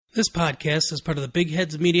This podcast is part of the Big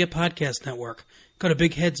Heads Media Podcast Network. Go to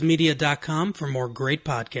bigheadsmedia.com for more great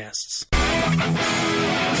podcasts.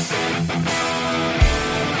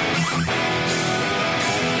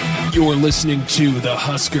 You're listening to the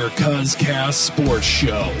Husker Cuzcast Sports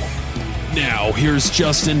Show. Now, here's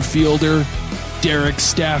Justin Fielder, Derek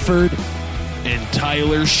Stafford, and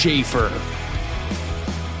Tyler Schaefer.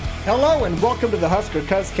 Hello and welcome to the Husker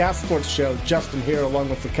Cuzcast Sports Show. Justin here along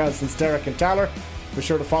with the cousins Derek and Tyler. Be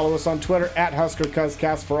sure to follow us on Twitter at Husker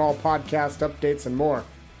Cuzcast for all podcast updates and more.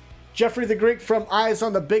 Jeffrey the Greek from Eyes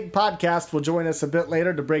on the Big Podcast will join us a bit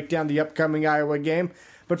later to break down the upcoming Iowa game.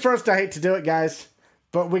 But first, I hate to do it, guys,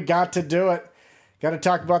 but we got to do it. Got to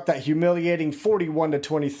talk about that humiliating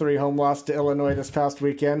 41-23 home loss to Illinois this past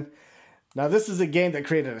weekend. Now, this is a game that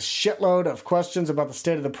created a shitload of questions about the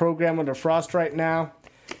state of the program under Frost right now.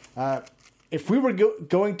 If we were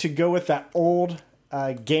going to go with that old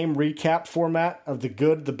game recap format of the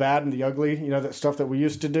good, the bad, and the ugly, you know, that stuff that we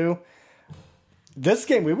used to do, this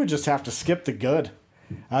game we would just have to skip the good.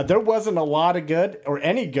 There wasn't a lot of good or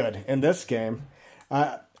any good in this game.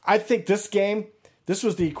 I think this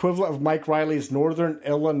was the equivalent of Mike Riley's Northern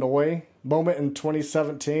Illinois moment in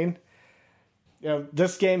 2017. You know,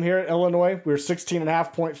 this game here at Illinois, we were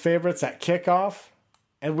 16.5-point favorites at kickoff,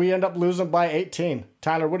 and we end up losing by 18.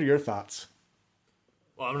 Tyler, what are your thoughts?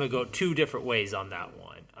 Well, I'm going to go two different ways on that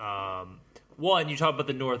one. One, you talk about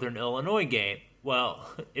the Northern Illinois game. Well,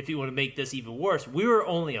 if you want to make this even worse, we were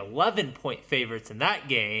only 11-point favorites in that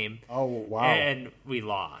game. Oh, wow. And we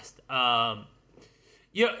lost. I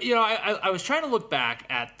was trying to look back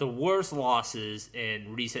at the worst losses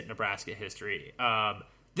in recent Nebraska history.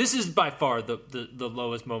 This is by far the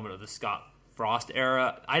lowest moment of the Scott Frost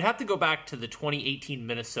era. I'd have to go back to the 2018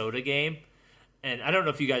 Minnesota game. And I don't know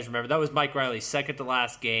if you guys remember, that was Mike Riley's second to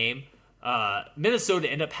last game. Minnesota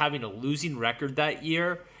ended up having a losing record that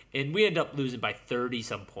year, and we ended up losing by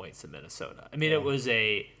 30-some points to Minnesota. I mean, It was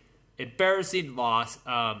a embarrassing loss.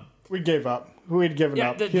 We gave up. We had given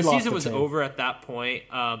up. The season was over at that point.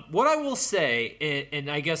 What I will say, and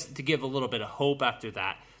I guess to give a little bit of hope after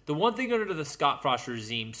that, the one thing under the Scott Frost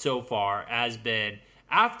regime so far has been,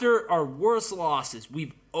 after our worst losses,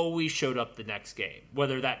 we've always showed up the next game,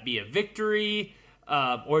 whether that be a victory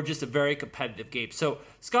or just a very competitive game. So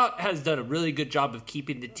Scott has done a really good job of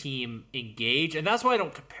keeping the team engaged, and that's why I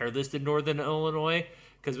don't compare this to Northern Illinois,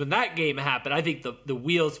 because when that game happened, I think the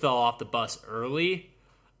wheels fell off the bus early.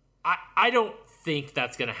 I don't think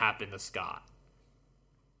that's going to happen to Scott.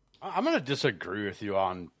 I'm going to disagree with you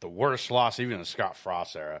on the worst loss, even in the Scott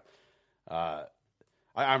Frost era.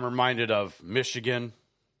 I'm reminded of Michigan,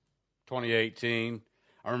 2018.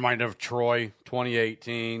 I'm reminded of Troy,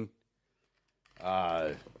 2018.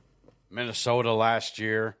 Minnesota last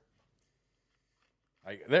year.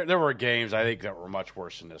 There were games, I think, that were much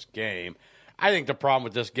worse than this game. I think the problem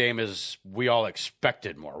with this game is we all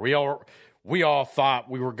expected more. We all thought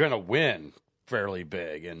we were going to win fairly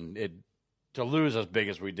big, and to lose as big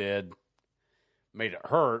as we did made it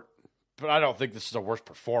hurt. But I don't think this is the worst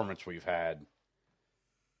performance we've had,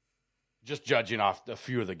 just judging off a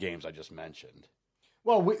few of the games I just mentioned.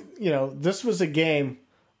 Well, this was a game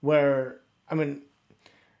where,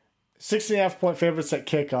 16.5-point favorites at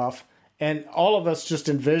kickoff, and all of us just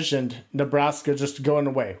envisioned Nebraska just going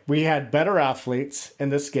away. We had better athletes in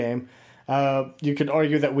this game. You could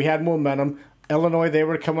argue that we had momentum. Illinois, they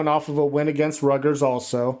were coming off of a win against Rutgers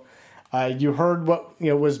also. You heard what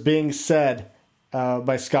was being said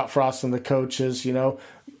by Scott Frost and the coaches.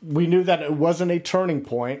 We knew that it wasn't a turning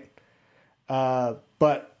point,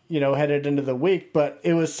 but headed into the week, but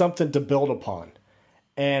it was something to build upon.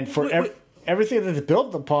 And for everything that they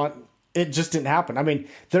built upon, it just didn't happen.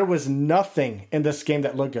 There was nothing in this game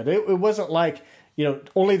that looked good. It wasn't like,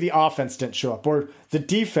 only the offense didn't show up, or the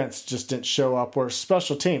defense just didn't show up, or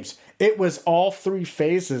special teams. It was all three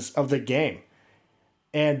phases of the game.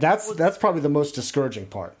 And that's probably the most discouraging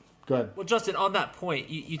part. Go ahead. Well, Justin, on that point,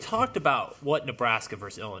 you talked about what Nebraska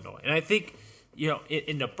versus Illinois. And I think,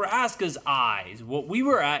 in Nebraska's eyes, what we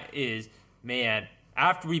were at is, man,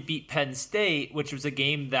 after we beat Penn State, which was a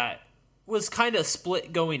game that was kind of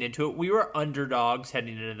split going into it, we were underdogs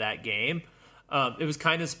heading into that game. It was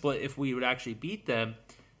kind of split if we would actually beat them.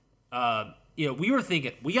 We were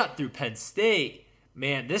thinking, we got through Penn State,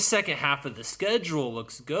 man, this second half of the schedule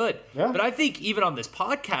looks good. Yeah. But I think even on this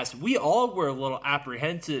podcast, we all were a little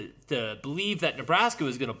apprehensive to believe that Nebraska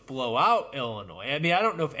was going to blow out Illinois. I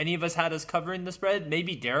don't know if any of us had us covering the spread.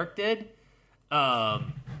 Maybe Derek did. But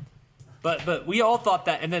we all thought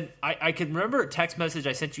that. And then I can remember a text message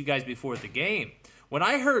I sent you guys before the game. When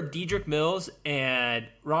I heard Dedrick Mills and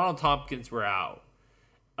Ronald Tompkins were out,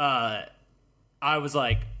 I was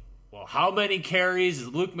like, well, how many carries is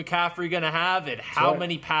Luke McCaffrey going to have, and how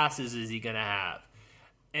many passes is he going to have?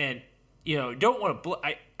 And, don't want to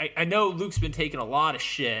I know Luke's been taking a lot of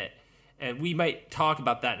shit, and we might talk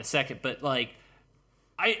about that in a second, but,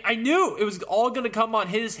 I knew it was all going to come on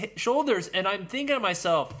his shoulders, and I'm thinking to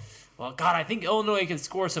myself, well, God, I think Illinois can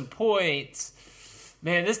score some points.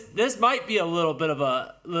 Man, this might be a little bit of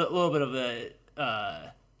a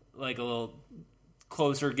little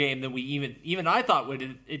closer game than we even I thought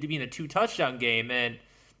it'd be in a 2-touchdown game, and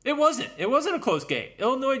it wasn't. It wasn't a close game.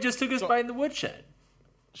 Illinois just took us by the woodshed.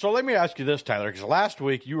 So let me ask you this, Tyler, because last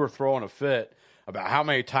week you were throwing a fit about how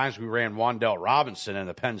many times we ran Wan'Dale Robinson in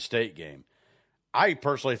the Penn State game. I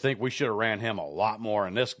personally think we should have ran him a lot more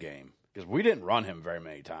in this game because we didn't run him very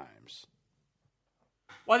many times.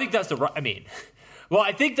 Well, I think that's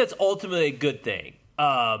I think that's ultimately a good thing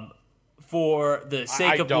for the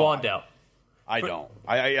sake of Wan'Dale.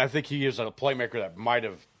 I think he is a playmaker that might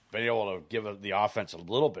have been able to give the offense a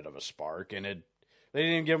little bit of a spark, and they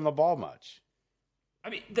didn't even give him the ball much. I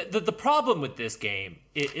mean, the problem with this game,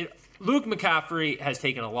 Luke McCaffrey has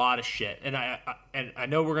taken a lot of shit, and I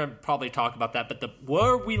know we're going to probably talk about that, but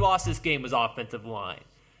where we lost this game was offensive line.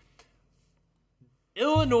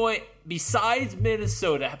 Illinois, besides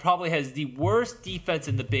Minnesota, probably has the worst defense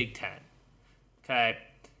in the Big Ten. Okay?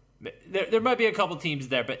 There might be a couple teams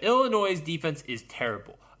there, but Illinois' defense is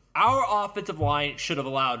terrible. Our offensive line should have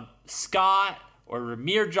allowed Scott or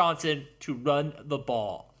Ramir Johnson to run the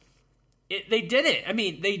ball. They didn't. I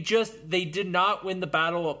mean, they did not win the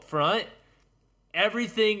battle up front.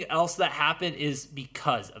 Everything else that happened is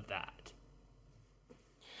because of that.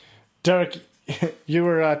 Derek, you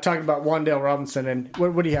were talking about Wan'Dale Robinson, and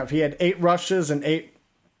what do you have? He had 8 rushes and 8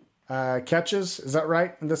 catches. Is that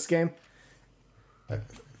right in this game?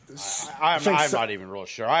 I'm not even real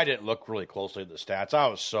sure. I didn't look really closely at the stats. I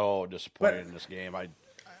was so disappointed in this game.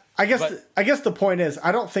 I guess the point is,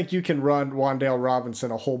 I don't think you can run Wan'Dale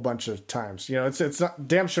Robinson a whole bunch of times. It's not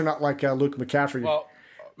damn sure not like Luke McCaffrey. Well,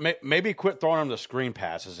 maybe quit throwing him the screen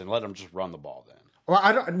passes and let him just run the ball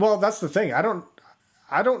then. Well, that's the thing. I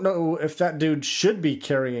don't know if that dude should be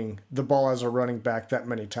carrying the ball as a running back that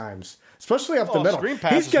many times, especially up the middle.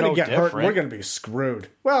 He's going to get hurt. We're going to be screwed.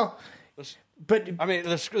 Well, but I mean,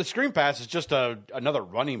 the screen pass is just another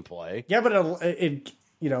running play. Yeah, but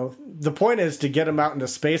the point is to get him out into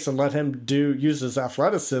space and let him use his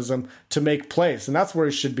athleticism to make plays, and that's where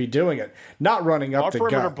he should be doing it, not running up the gut. Our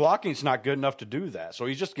perimeter blocking's not good enough to do that, so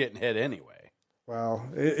he's just getting hit anyway. Well,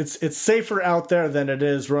 it's safer out there than it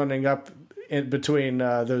is running up in between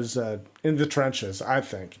those in the trenches. I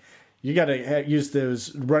think you got to use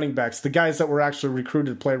those running backs, the guys that were actually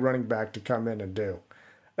recruited to play running back, to come in and do.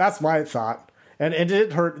 That's my thought. And it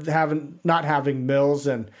did hurt not having Mills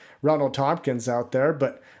and Ronald Tompkins out there,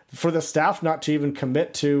 but for the staff not to even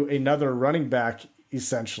commit to another running back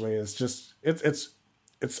essentially is just it's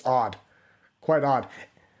odd, quite odd.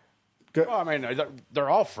 Well, I mean, they're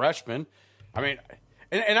all freshmen. I mean,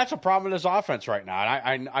 and that's a problem with this offense right now.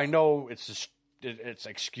 And I know it's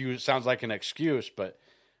excuse sounds like an excuse, but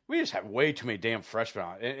we just have way too many damn freshmen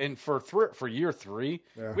on. And for year 3,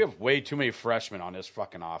 we have way too many freshmen on this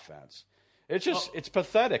fucking offense. It's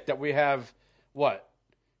pathetic that we have, 2,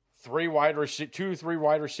 3 wide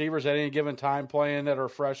receivers at any given time playing that are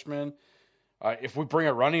freshmen. If we bring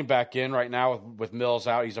a running back in right now with Mills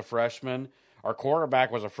out, he's a freshman. Our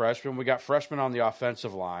quarterback was a freshman. We got freshmen on the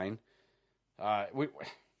offensive line. We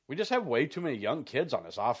just have way too many young kids on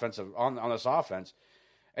this offense.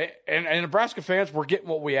 And Nebraska fans, we're getting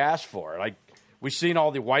what we asked for. Like, we've seen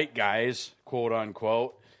all the white guys, quote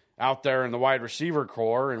unquote, out there in the wide receiver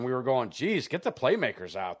core, and we were going, geez, get the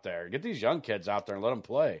playmakers out there. Get these young kids out there and let them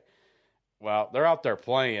play. Well, they're out there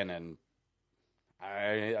playing, and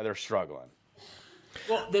they're struggling.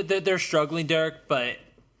 Well, they're struggling, Derek, but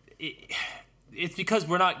it's because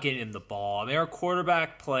we're not getting them the ball. I mean, our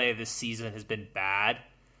quarterback play this season has been bad.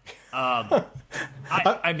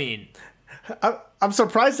 I mean... I'm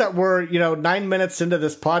surprised that we're 9 minutes into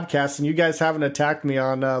this podcast and you guys haven't attacked me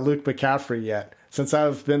on Luke McCaffrey yet, since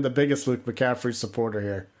I've been the biggest Luke McCaffrey supporter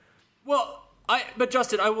here. Well, but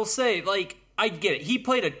Justin, I will say, I get it. He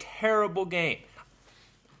played a terrible game.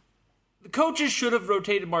 The coaches should have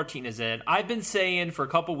rotated Martinez in. I've been saying for a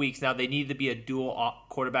couple weeks now they need to be a dual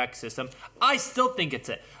quarterback system. I still think it's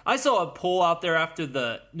it. I saw a poll out there after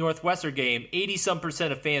the Northwestern game.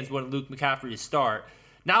 80% of fans wanted Luke McCaffrey to start.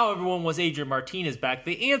 Now everyone wants Adrian Martinez back.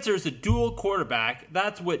 The answer is a dual quarterback.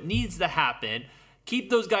 That's what needs to happen.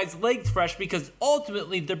 Keep those guys' legs fresh because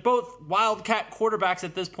ultimately they're both Wildcat quarterbacks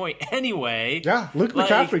at this point anyway. Yeah, Luke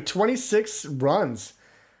McCaffrey, 26 runs.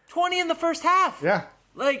 20 in the first half. Yeah.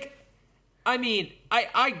 I mean,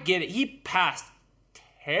 I get it. He passed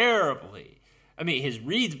terribly. I mean, his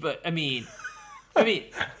reads, but I mean,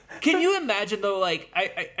 can you imagine though? Like,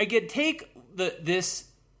 I could take the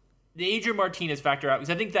Adrian Martinez factor out,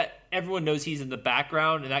 because I think that everyone knows he's in the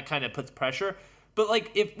background and that kind of puts pressure. But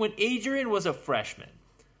like, when Adrian was a freshman,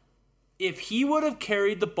 if he would have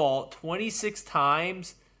carried the ball 26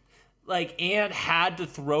 times, like, and had to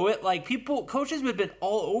throw it, like, coaches would have been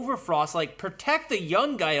all over Frost, like, protect the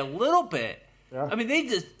young guy a little bit. Yeah. I mean, they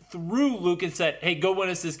just threw Luke and said, hey, go win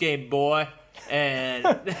us this game, boy.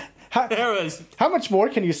 And how much more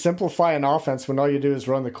can you simplify an offense when all you do is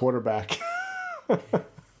run the quarterback? But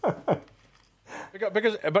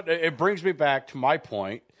it brings me back to my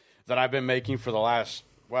point that I've been making for the last,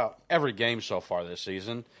 every game so far this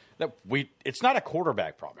season, that it's not a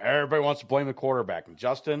quarterback problem. Everybody wants to blame the quarterback. And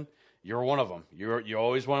Justin, you're one of them. You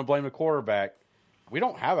always want to blame the quarterback. We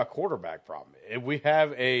don't have a quarterback problem. We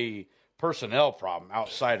have a personnel problem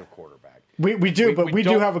outside of quarterback. We do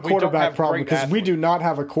have a quarterback problem, because we do not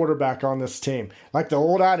have a quarterback on this team. Like the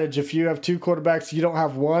old adage, if you have two quarterbacks, you don't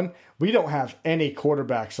have one. We don't have any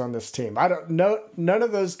quarterbacks on this team. None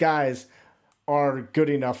of those guys are good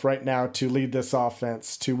enough right now to lead this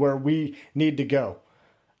offense to where we need to go.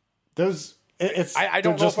 I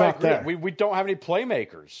don't know if I agree. We don't have any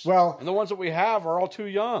playmakers. Well, and the ones that we have are all too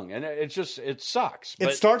young, and it sucks.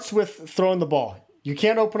 It starts with throwing the ball. You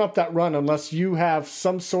can't open up that run unless you have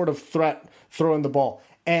some sort of threat throwing the ball.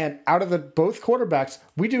 And out of both quarterbacks,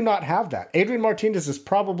 we do not have that. Adrian Martinez is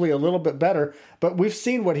probably a little bit better, but we've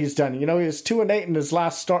seen what he's done. You know, he was 2-8 in his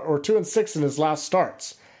last start, or 2-6 in his last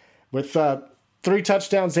starts, with 3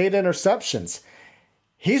 touchdowns, 8 interceptions.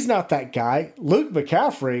 He's not that guy. Luke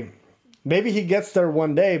McCaffrey, maybe he gets there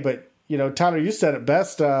one day, but, you know, Tyler, you said it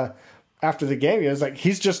best after the game. He was like,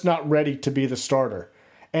 he's just not ready to be the starter.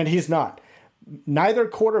 And he's not. Neither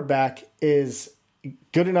quarterback is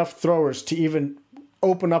good enough throwers to even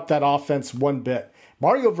open up that offense one bit.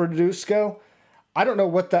 Mario Verduzco, I don't know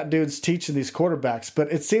what that dude's teaching these quarterbacks,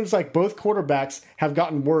 but it seems like both quarterbacks have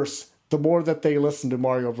gotten worse the more that they listen to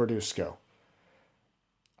Mario Verduzco.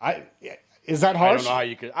 Is that harsh? I don't know how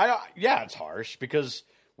you could. Yeah, it's harsh, because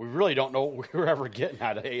we really don't know what we were ever getting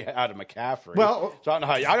out of McCaffrey. Well, so I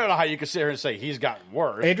don't know how you could sit here and say he's gotten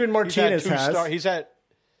worse. Adrian Martinez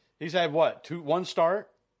He's had what? One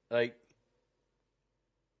start? Like,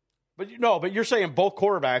 but you're saying both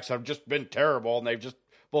quarterbacks have just been terrible, and they've just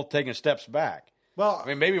both taken steps back. Well,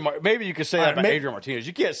 I mean, maybe you could say that about Adrian Martinez.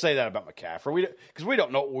 You can't say that about McCaffrey, because we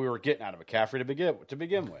don't know what we were getting out of McCaffrey to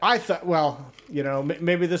begin with. I thought, well, you know,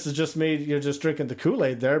 maybe this is just me, you're just drinking the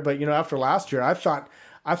Kool-Aid there, but you know, after last year, I thought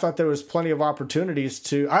there was plenty of opportunities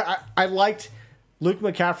to. I liked Luke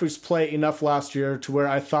McCaffrey's play enough last year to where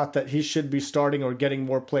I thought that he should be starting or getting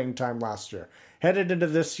more playing time last year. Headed into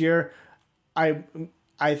this year, I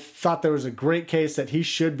thought there was a great case that he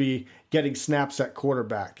should be getting snaps at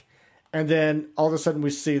quarterback. And then all of a sudden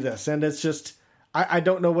we see this. And it's just, I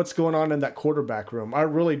don't know what's going on in that quarterback room. I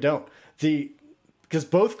really don't. Because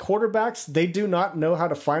both quarterbacks, they do not know how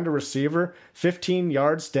to find a receiver 15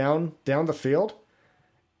 yards down the field.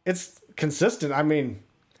 It's consistent. I mean.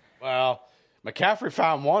 Well, McCaffrey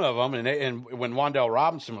found one of them, and when Wan'Dale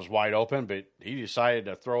Robinson was wide open, but he decided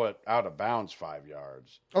to throw it out of bounds 5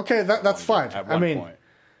 yards. Okay, that's fine. At one point.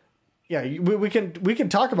 Yeah, we can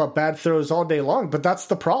talk about bad throws all day long, but that's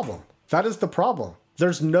the problem. That is the problem.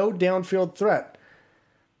 There's no downfield threat.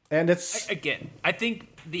 And it's... Again, I think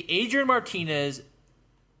the Adrian Martinez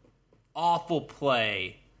awful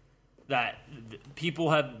play that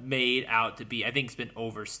people have made out to be, I think, has been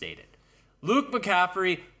overstated. Luke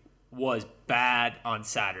McCaffrey was bad on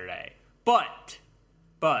Saturday. But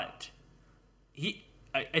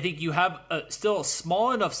I think you have still a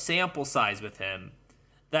small enough sample size with him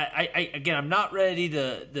that I'm not ready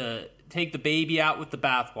to take the baby out with the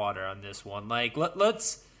bathwater on this one. Like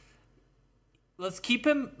let's keep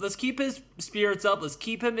his spirits up. Let's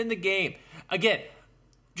keep him in the game. Again,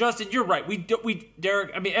 Justin, you're right.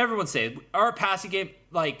 Derek. I mean, everyone's saying our passing game.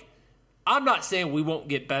 Like, I'm not saying we won't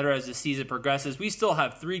get better as the season progresses. We still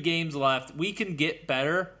have 3 games left. We can get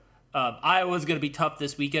better. Iowa's going to be tough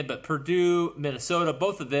this weekend, but Purdue, Minnesota,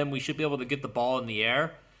 both of them, we should be able to get the ball in the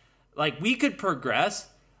air. Like, we could progress,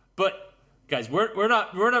 but guys,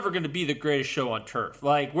 we're never going to be the greatest show on turf.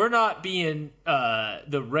 Like, we're not being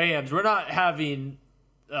the Rams. We're not having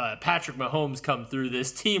Patrick Mahomes come through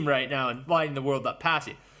this team right now and lighting the world up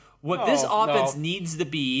passing. What this offense needs to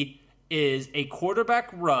be is a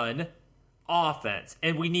quarterback run offense,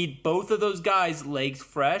 and we need both of those guys' legs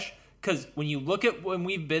fresh, because when you look at when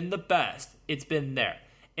we've been the best, it's been there.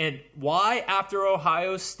 And why, after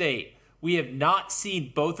Ohio State, we have not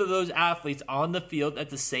seen both of those athletes on the field at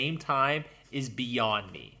the same time is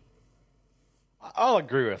beyond me. I'll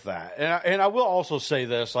agree with that. And I will also say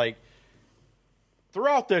this, like,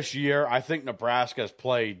 throughout this year, I think Nebraska has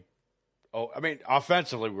played,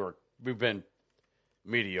 offensively, we've been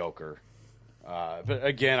mediocre. But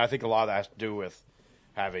again, I think a lot of that has to do with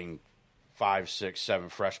having 5, 6, 7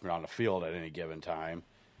 freshmen on the field at any given time.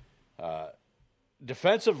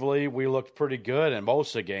 Defensively, we looked pretty good in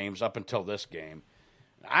most of the games up until this game.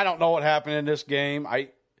 I don't know what happened in this game.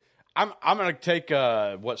 I'm going to take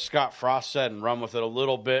what Scott Frost said and run with it a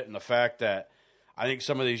little bit, and the fact that I think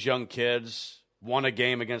some of these young kids won a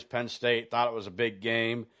game against Penn State, thought it was a big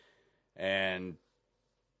game, and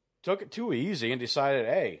took it too easy and decided,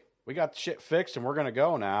 hey, we got the shit fixed and we're going to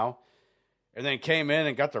go now. And then came in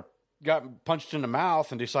and got punched in the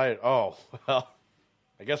mouth and decided, oh, well,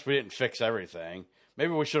 I guess we didn't fix everything.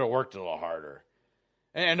 Maybe we should have worked a little harder.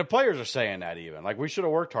 And the players are saying that even. Like, we should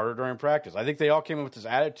have worked harder during practice. I think they all came in with this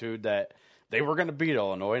attitude that they were going to beat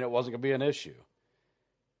Illinois and it wasn't going to be an issue.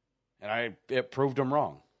 And it proved them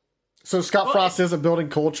wrong. So Scott Frost isn't building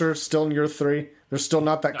culture still in year 3? There's still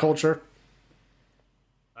not that culture?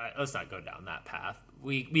 All right, let's not go down that path.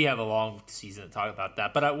 We have a long season to talk about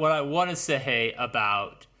that. But what I want to say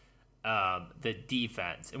about the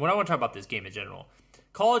defense, and what I want to talk about this game in general,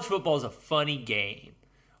 college football is a funny game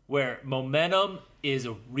where momentum is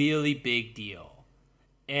a really big deal.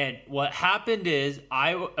 And what happened is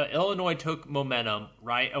Illinois took momentum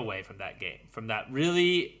right away from that game, from that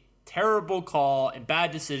really terrible call and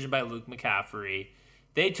bad decision by Luke McCaffrey.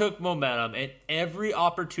 They took momentum, and every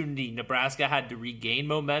opportunity Nebraska had to regain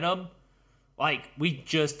momentum, like, we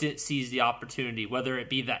just didn't seize the opportunity, whether it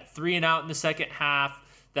be that 3-and-out in the second half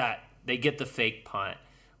that they get the fake punt,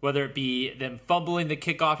 whether it be them fumbling the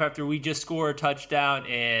kickoff after we just score a touchdown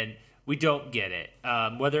and we don't get it.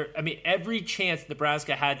 Every chance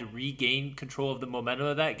Nebraska had to regain control of the momentum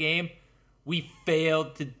of that game, we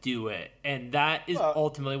failed to do it. And that is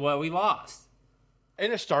ultimately why we lost.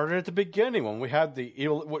 And it started at the beginning when we had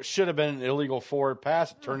what should have been an illegal forward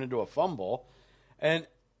pass. It turned into a fumble. And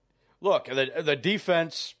look, the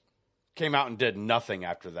defense came out and did nothing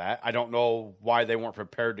after that. I don't know why they weren't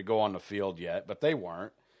prepared to go on the field yet, but they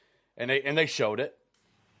weren't. And they showed it.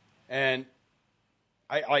 And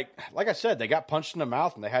like I said, they got punched in the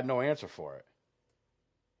mouth and they had no answer for it.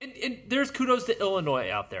 And there's kudos to Illinois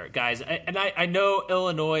out there, guys. I know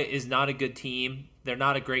Illinois is not a good team. They're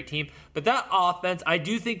not a great team. But that offense, I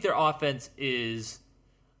do think their offense is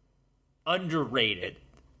underrated.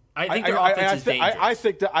 I think their offense is dangerous.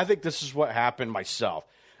 I think this is what happened myself.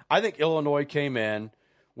 I think Illinois came in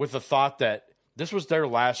with the thought that this was their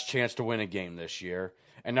last chance to win a game this year.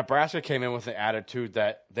 And Nebraska came in with the attitude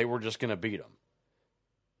that they were just going to beat them.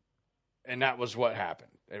 And that was what happened.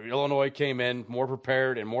 Illinois came in more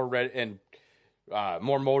prepared and more ready and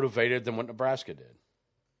more motivated than what Nebraska did.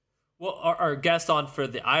 Well, our guest on for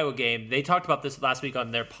the Iowa game, they talked about this last week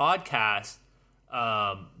on their podcast.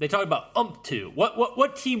 They talked about UMP2.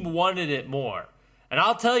 What team wanted it more? And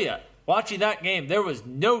I'll tell you, watching that game, there was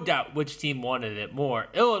no doubt which team wanted it more.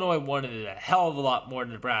 Illinois wanted it a hell of a lot more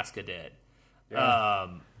than Nebraska did. Yeah.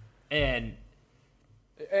 And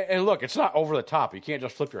look, it's not over the top. You can't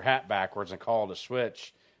just flip your hat backwards and call it a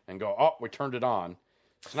switch and go, oh, we turned it on.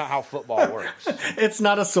 It's not how football works. It's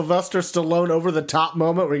not a Sylvester Stallone over-the-top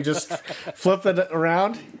moment where you just flip it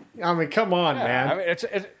around. I mean, come on, man. I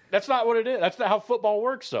mean, that's not what it is. That's not how football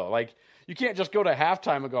works, though. Like, you can't just go to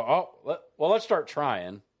halftime and go, let's start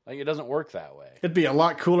trying. Like, it doesn't work that way. It'd be a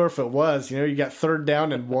lot cooler if it was. You know, you got 3rd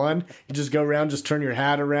down and 1. You just go around, just turn your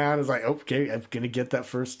hat around. It's like, okay, I'm going to get that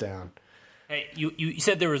 1st down. Hey, you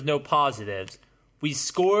said there was no positives. We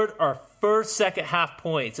scored our first second half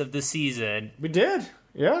points of the season. We did,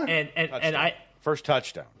 yeah. And first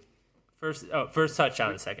touchdown. First touchdown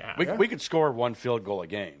in the second half. We could score 1 field goal a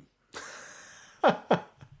game.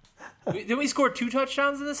 Didn't we score 2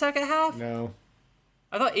 touchdowns in the second half? No.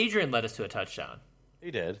 I thought Adrian led us to a touchdown.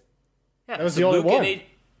 He did. Yeah, that was the only one.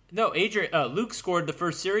 Luke scored the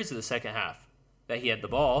first series of the second half that he had the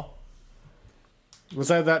ball.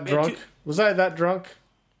 Was I that drunk?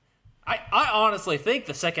 I honestly think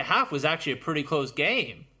the second half was actually a pretty close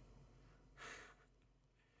game.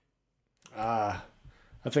 I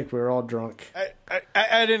think we were all drunk.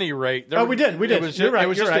 At any rate, we did. You're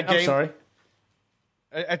right. I'm sorry.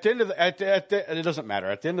 At the end of it doesn't matter.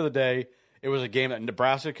 At the end of the day, it was a game that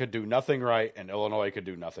Nebraska could do nothing right and Illinois could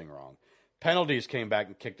do nothing wrong. Penalties came back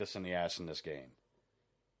and kicked us in the ass in this game.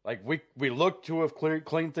 Like, we looked to have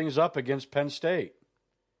cleaned things up against Penn State.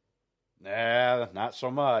 Nah, not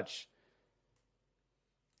so much.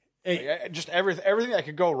 Just everything that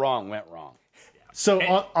could go wrong went wrong. So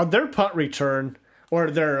on their punt return,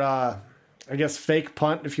 or their, I guess, fake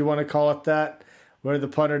punt, if you want to call it that, where the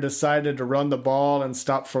punter decided to run the ball and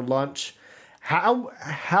stop for lunch,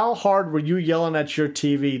 how hard were you yelling at your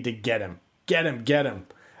TV to get him? Get him, get him.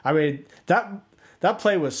 I mean, that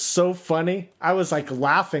play was so funny. I was like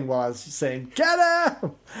laughing while I was saying, get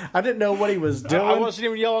him! I didn't know what he was doing. I wasn't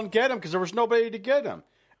even yelling, get him, because there was nobody to get him.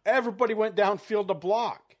 Everybody went downfield to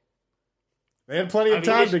block. They had plenty of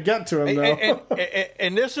time to get to him, though.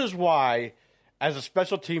 And this is why, as a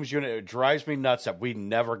special teams unit, it drives me nuts that we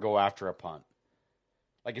never go after a punt.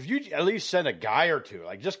 Like, if you at least send a guy or two,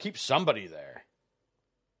 like, just keep somebody there.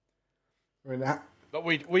 I mean, But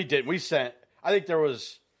we did. We sent, I think there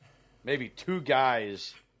was maybe 2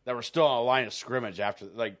 guys that were still on a line of scrimmage after,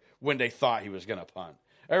 like, when they thought he was going to punt.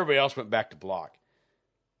 Everybody else went back to block.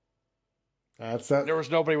 There was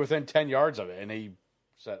nobody within 10 yards of it, and he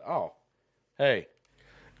said, oh, hey.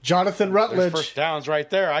 Jonathan Rutledge. First down's right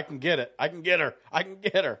there. I can get it. I can get her. I can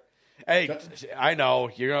get her. Hey, I know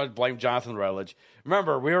you're going to blame Jonathan Rutledge.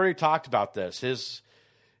 Remember, we already talked about this.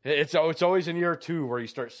 It's always in year 2 where you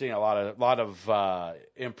start seeing a lot of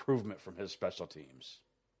improvement from his special teams.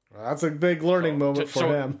 Well, that's a big learning moment for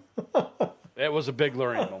him. It was a big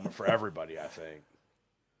learning moment for everybody, I think.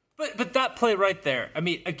 But that play right there. I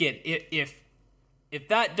mean, again, if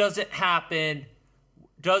that doesn't happen,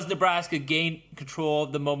 does Nebraska gain control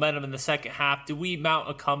of the momentum in the second half? Do we mount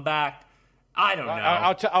a comeback? I don't know.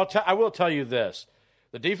 I will tell you this.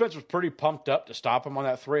 The defense was pretty pumped up to stop them on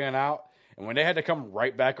that 3 and out. And when they had to come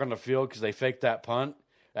right back on the field because they faked that punt,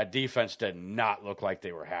 that defense did not look like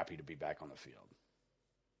they were happy to be back on the field.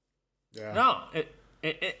 Yeah. No.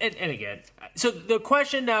 And again, so the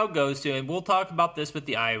question now goes to, and we'll talk about this with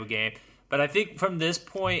the Iowa game, but I think from this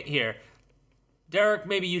point here, Derek,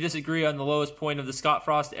 maybe you disagree on the lowest point of the Scott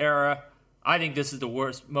Frost era. I think this is the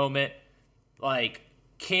worst moment. Like,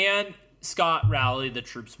 can Scott rally the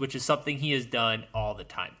troops, which is something he has done all the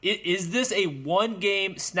time? Is this a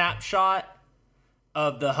one-game snapshot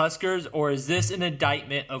of the Huskers, or is this an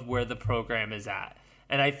indictment of where the program is at?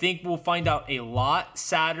 And I think we'll find out a lot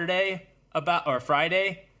Saturday or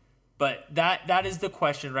Friday, but that is the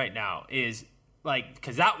question right now, is like,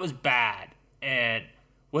 because that was bad. And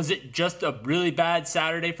was it just a really bad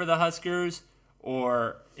Saturday for the Huskers,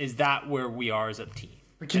 or is that where we are as a team?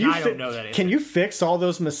 I don't know that either. Can you fix all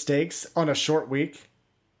those mistakes on a short week?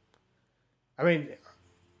 I mean,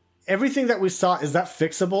 everything that we saw, is that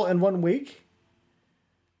fixable in 1 week?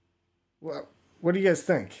 Well, what do you guys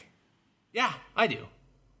think? Yeah, I do.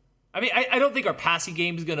 I mean, I don't think our passing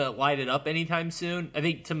game is going to light it up anytime soon. I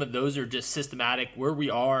think some of those are just systematic, where we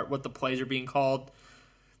are, what the plays are being called.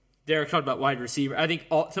 Derek talked about wide receiver. I think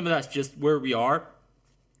some of that's just where we are.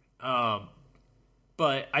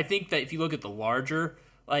 But I think that if you look at the larger,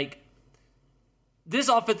 like, this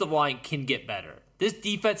offensive line can get better. This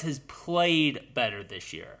defense has played better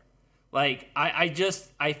this year. Like, I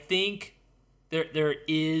think there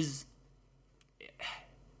is,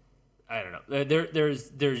 I don't know.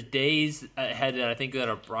 There's days ahead that I think that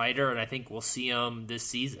are brighter, and I think we'll see them this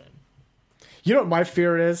season. You know what my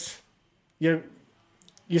fear is?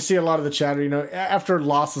 You see a lot of the chatter, after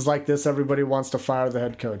losses like this, everybody wants to fire the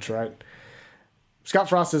head coach, right? Scott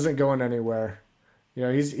Frost isn't going anywhere.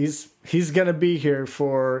 He's going to be here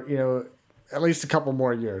for, at least a couple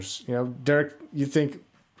more years. Derek, you think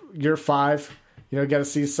year 5, got to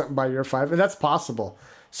see something by year 5, and that's possible.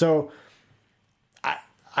 So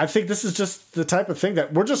I think this is just the type of thing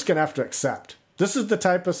that we're just going to have to accept. This is the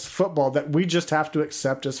type of football that we just have to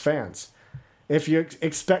accept as fans. If you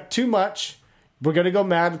expect too much, we're going to go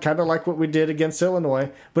mad, kind of like what we did against Illinois.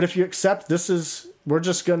 But if you accept we're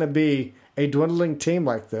just going to be a dwindling team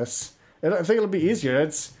like this, I think it'll be easier.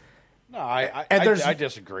 I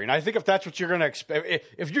disagree. And I think if that's what you're going to expect,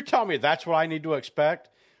 if you're telling me that's what I need to expect,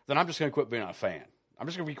 then I'm just going to quit being a fan. I'm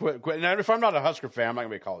just going to be quit. And if I'm not a Husker fan, I'm not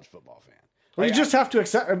going to be a college football fan. Well, you just have to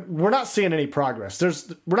accept. We're not seeing any progress.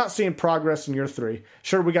 We're not seeing progress in year 3.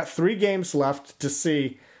 Sure, we got 3 games left to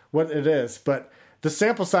see what it is, but the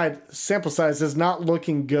sample size is not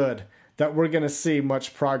looking good that we're going to see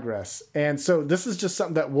much progress. And so this is just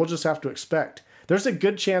something that we'll just have to expect. There's a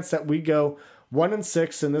good chance that we go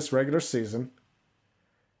 1-6 in this regular season,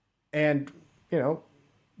 and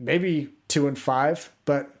maybe 2-5,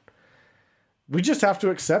 but we just have to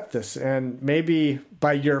accept this. And maybe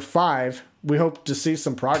by year 5, we hope to see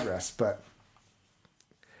some progress. But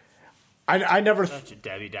I never. Such a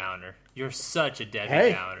Debbie Downer. You're such a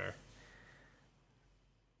Debbie Downer.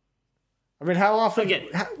 I mean, how often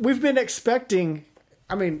we've been expecting?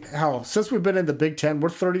 I mean, since we've been in the Big Ten, we're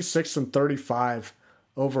 36-35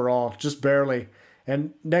 overall, just barely.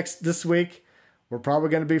 And this week, we're probably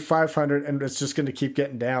going to be 500, and it's just going to keep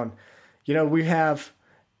getting down. You know, we have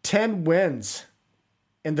 10 wins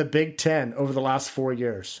in the Big Ten over the last 4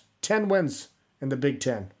 years. 10 wins in the Big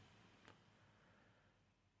Ten.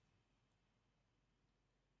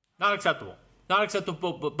 Not acceptable. Not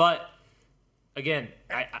acceptable, but again,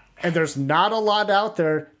 and there's not a lot out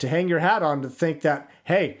there to hang your hat on to think that,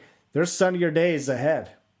 hey, there's sunnier days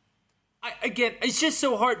ahead. Again, it's just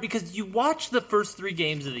so hard because you watch the first 3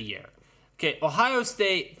 games of the year. Okay, Ohio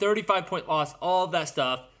State, 35-point loss, all of that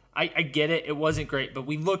stuff. I get it. It wasn't great, but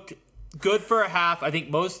we looked good for a half. I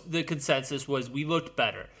think most of the consensus was we looked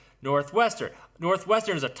better. Northwestern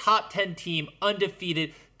is a top 10 team,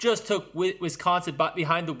 undefeated, just took Wisconsin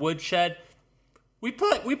behind the woodshed. We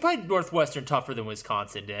played Northwestern tougher than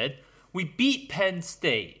Wisconsin did. We beat Penn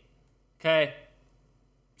State. Okay?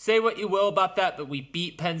 Say what you will about that, but we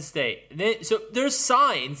beat Penn State. So there's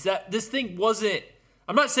signs that this thing wasn't...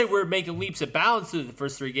 I'm not saying we're making leaps and bounds through the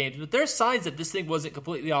first 3 games, but there's signs that this thing wasn't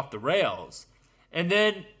completely off the rails. And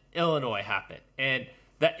then Illinois happened. And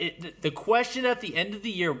the question at the end of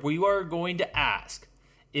the year we are going to ask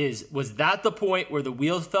is, was that the point where the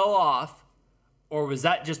wheels fell off, or was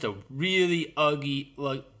that just a really ugly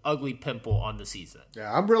pimple on the season?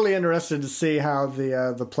 Yeah, I'm really interested to see how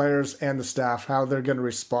the players and the staff, how they're going to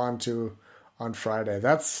respond to on Friday.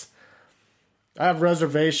 I have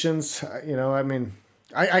reservations. You know, I mean,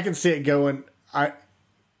 I can see it going a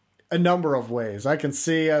number of ways. I can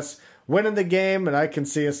see us winning the game, and I can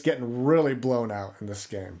see us getting really blown out in this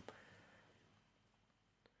game.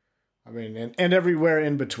 I mean, and everywhere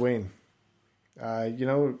in between. You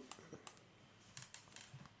know,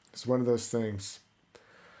 it's one of those things.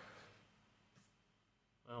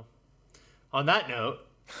 Well, on that note,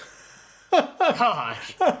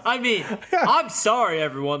 gosh, I mean, I'm sorry,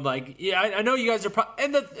 everyone. Like, yeah, I know you guys are,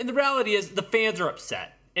 and the reality is the fans are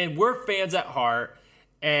upset, and we're fans at heart,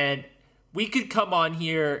 and we could come on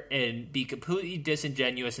here and be completely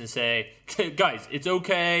disingenuous and say, guys, it's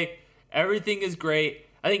okay, everything is great.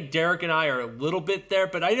 I think Derek and I are a little bit there,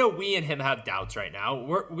 but I know we and him have doubts right now.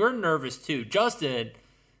 We're nervous too. Justin,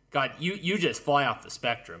 God, you just fly off the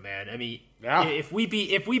spectrum, man. I mean, yeah. if we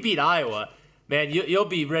beat Iowa, man, you'll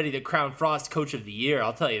be ready to crown Frost Coach of the Year.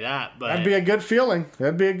 I'll tell you that. But that'd be a good feeling.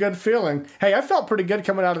 Hey, I felt pretty good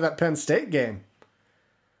coming out of that Penn State game.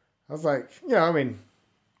 I was like, you know, I mean,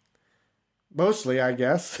 mostly, I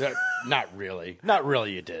guess. Not really. Not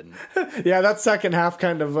really, you didn't. Yeah, that second half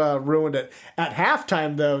kind of ruined it. At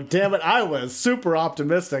halftime, though, damn it, I was super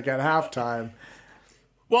optimistic at halftime.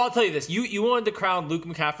 Well, I'll tell you this. You wanted to crown Luke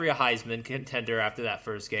McCaffrey a Heisman contender after that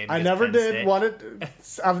first game. I never did want it.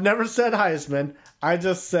 I've never said Heisman. I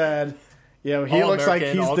just said, you know, he looks like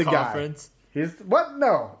he's the guy. He's what?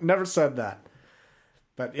 No, never said that.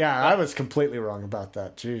 But yeah, I was completely wrong about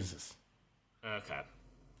that. Jesus. Okay.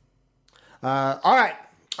 All right.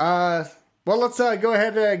 Well, let's go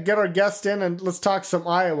ahead and get our guest in, and let's talk some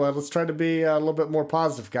Iowa. Let's try to be a little bit more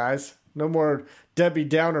positive, guys. No more Debbie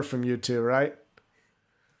Downer from you two, right?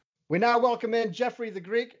 We now welcome in Jeffrey the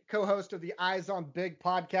Greek, co-host of the Eyes on Big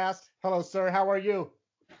podcast. Hello, sir. How are you?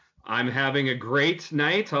 I'm having a great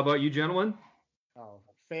night. How about you, gentlemen? Oh,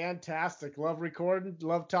 fantastic. Love recording.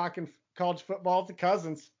 Love talking college football with the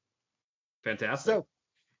cousins. Fantastic. So,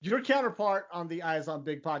 your counterpart on the Eyes on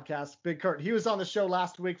Big podcast, Big Kurt, he was on the show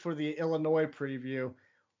last week for the Illinois preview.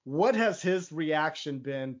 What has his reaction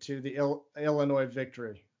been to the Illinois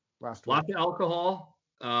victory last week? Lots of alcohol.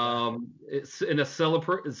 It's in a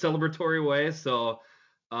celebratory way. So,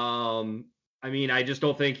 I mean, I just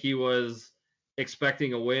don't think he was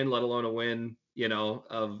expecting a win, let alone a win, you know,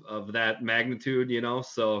 of that magnitude, you know.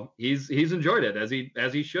 So he's enjoyed it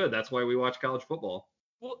as he should. That's why we watch college football.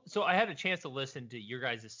 Well, so I had a chance to listen to your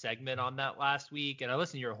guys' segment on that last week, and I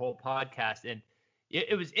listened to your whole podcast, and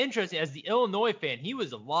it was interesting. As the Illinois fan, he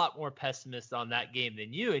was a lot more pessimist on that game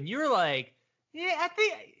than you, and you're like, yeah, I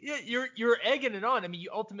think you're egging it on. I mean, you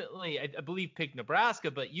ultimately, I believe, picked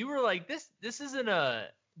Nebraska, but you were like, this isn't a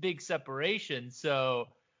big separation. So,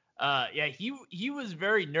 yeah, he was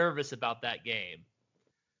very nervous about that game.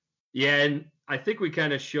 Yeah, and I think we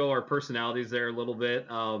kind of show our personalities there a little bit.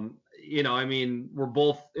 You know, I mean, we're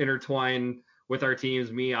both intertwined with our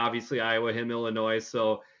teams. Me, obviously, Iowa, him, Illinois.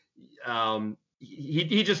 So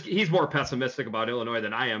he's more pessimistic about Illinois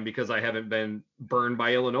than I am because I haven't been burned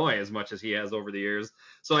by Illinois as much as he has over the years.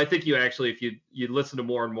 So I think you actually, if you listen to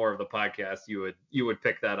more and more of the podcast, you would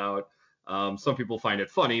pick that out. Some people find it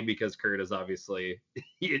funny because Kurt is obviously,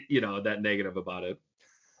 you know, that negative about it.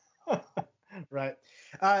 Right.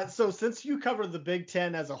 So since you cover the Big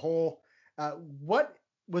Ten as a whole, what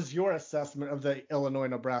was your assessment of the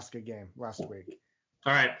Illinois-Nebraska game last week?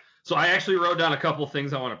 All right. So I actually wrote down a couple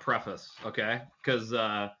things I want to preface, okay? Because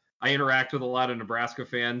I interact with a lot of Nebraska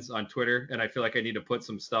fans on Twitter, and I feel like I need to put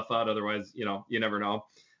some stuff out. Otherwise, you never know.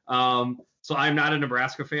 So I'm not a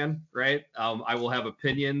Nebraska fan, right? I will have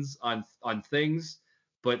opinions on things,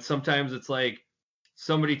 but sometimes it's like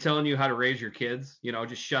somebody telling you how to raise your kids.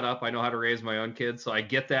 Just shut up. I know how to raise my own kids, so I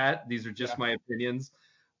get that. These are just my opinions.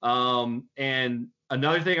 And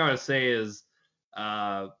another thing I want to say is,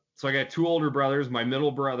 so I got two older brothers. My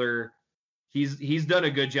middle brother, he's done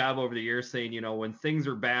a good job over the years saying, when things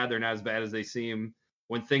are bad, they're not as bad as they seem.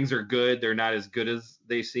 When things are good, they're not as good as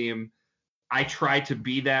they seem. I try to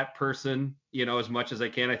be that person, as much as I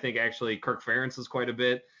can. I think actually Kirk Ferentz is quite a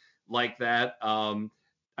bit like that. I'm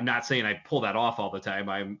not saying I pull that off all the time.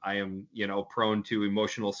 I am, prone to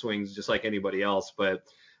emotional swings just like anybody else. But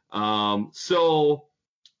so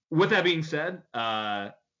with that being said,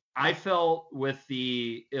 I felt with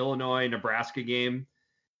the Illinois-Nebraska game,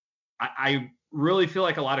 I really feel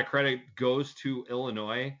like a lot of credit goes to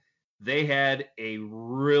Illinois. They had a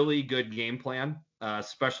really good game plan,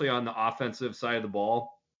 especially on the offensive side of the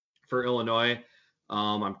ball for Illinois.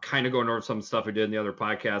 I'm kind of going over some stuff I did in the other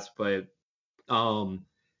podcast, but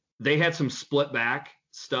they had some split back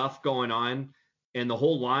stuff going on, and the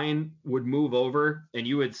whole line would move over, and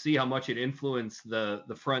you would see how much it influenced the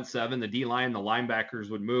front seven, the D line, the linebackers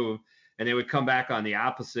would move, and they would come back on the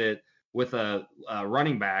opposite with a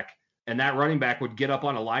running back. And that running back would get up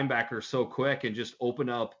on a linebacker so quick and just open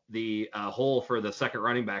up the hole for the second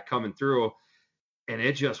running back coming through. And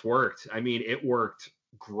it just worked. I mean, it worked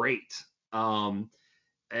great. And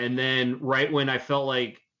then right when I felt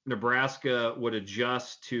like Nebraska would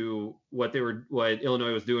adjust to what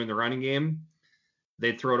Illinois was doing in the running game,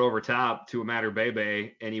 they'd throw it over top to Amater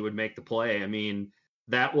Bebe and he would make the play. I mean,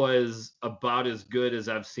 that was about as good as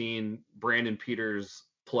I've seen Brandon Peters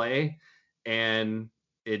play. And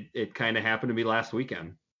it kind of happened to be last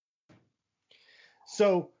weekend.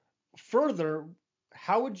 So further,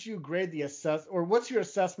 how would you grade what's your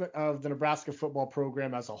assessment of the Nebraska football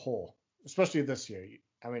program as a whole, especially this year?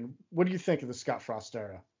 I mean, what do you think of the Scott Frost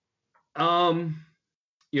era?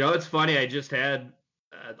 It's funny. I just had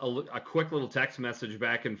a quick little text message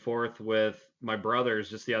back and forth with my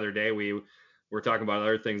brothers just the other day. We were talking about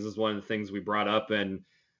other things. This is one of the things we brought up, and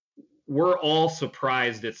we're all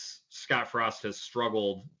surprised Scott Frost has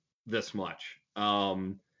struggled this much. I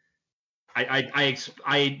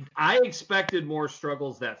expected more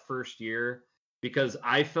struggles that first year because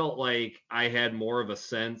I felt like I had more of a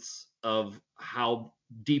sense of how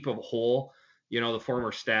deep of a hole, the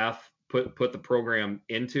former staff put the program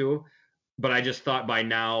into. But I just thought by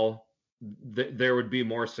now there would be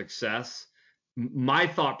more success. My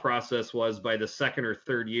thought process was by the second or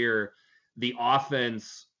third year, the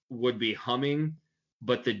offense would be humming,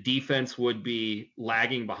 but the defense would be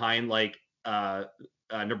lagging behind. Like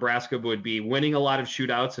Nebraska would be winning a lot of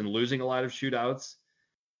shootouts and losing a lot of shootouts,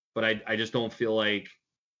 but I just don't feel like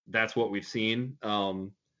that's what we've seen.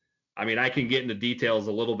 I mean, I can get into details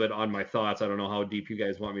a little bit on my thoughts. I don't know how deep you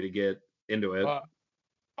guys want me to get into it.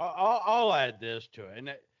 I'll add this to it,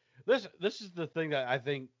 and this is the thing that I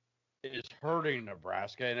think is hurting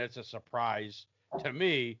Nebraska, and it's a surprise to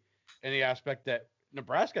me in the aspect that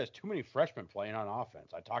Nebraska has too many freshmen playing on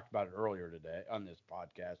offense. I talked about it earlier today on this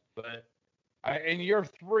podcast. But in year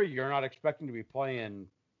 3, you're not expecting to be playing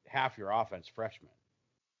half your offense freshmen.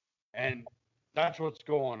 And that's what's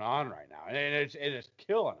going on right now. And it is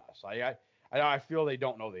killing us. I feel they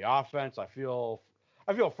don't know the offense. I feel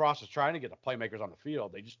Frost is trying to get the playmakers on the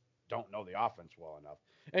field. They just don't know the offense well enough.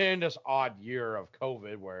 And in this odd year of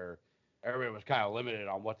COVID where everybody was kind of limited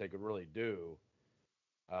on what they could really do.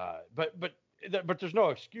 But there's no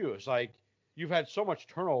excuse. Like, you've had so much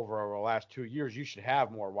turnover over the last 2 years. You should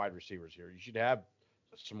have more wide receivers here. You should have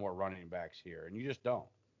some more running backs here, and you just don't.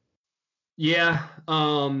 Yeah.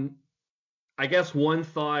 I guess one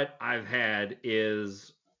thought I've had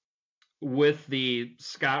is with the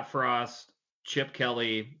Scott Frost, Chip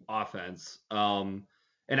Kelly offense.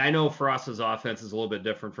 And I know Frost's offense is a little bit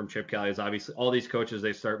different from Chip Kelly's. Obviously, all these coaches,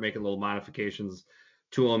 they start making little modifications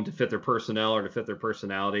to them to fit their personnel or to fit their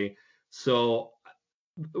personality. So,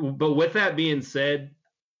 but with that being said,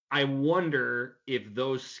 I wonder if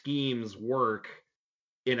those schemes work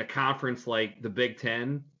in a conference like the Big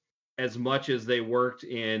Ten as much as they worked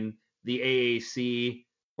in the AAC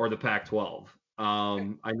or the Pac-12. I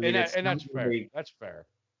mean, that's fair. That's fair.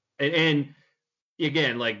 And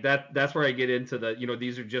again, like that's where I get into the,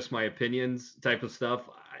 these are just my opinions type of stuff.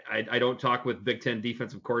 I don't talk with Big Ten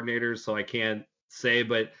defensive coordinators, so I can't say,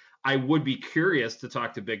 but I would be curious to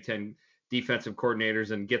talk to Big Ten defensive coordinators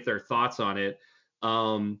and get their thoughts on it.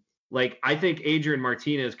 Like, I think Adrian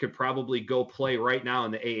Martinez could probably go play right now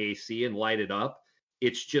in the AAC and light it up.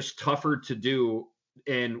 It's just tougher to do.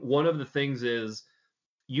 And one of the things is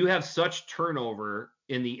you have such turnover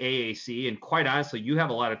in the AAC, and quite honestly, you have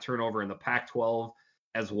a lot of turnover in the Pac-12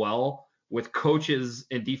 as well, with coaches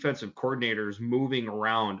and defensive coordinators moving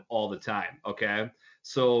around all the time. Okay.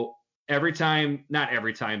 So not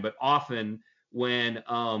every time, but often when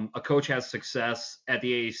a coach has success at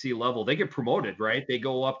the AAC level, they get promoted, right? They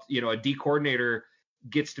go up, a D coordinator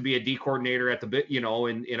gets to be a D coordinator at the,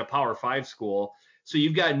 in a Power 5 school. So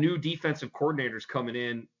you've got new defensive coordinators coming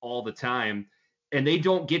in all the time, and they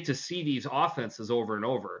don't get to see these offenses over and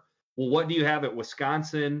over. Well, what do you have at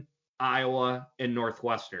Wisconsin, Iowa, and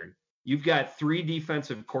Northwestern? You've got 3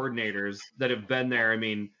 defensive coordinators that have been there. I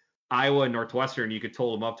mean, Iowa and Northwestern, you could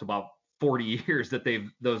total them up to about 40 years that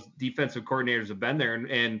those defensive coordinators have been there,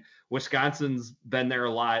 and Wisconsin's been there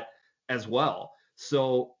a lot as well.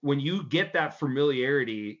 So when you get that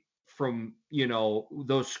familiarity from,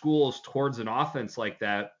 those schools towards an offense like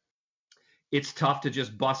that, it's tough to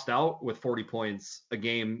just bust out with 40 points a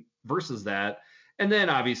game versus that. And then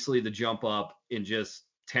obviously the jump up in just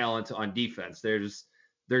talent on defense. There's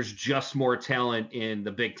just more talent in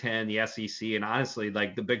the Big Ten, the SEC, and honestly,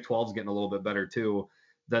 like the Big 12 is getting a little bit better too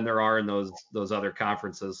than there are in those other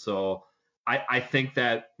conferences. So I think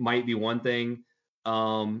that might be one thing.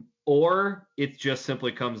 Or it just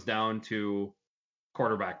simply comes down to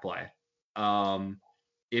quarterback play.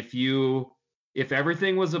 If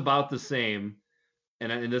everything was about the same,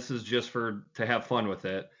 and this is just to have fun with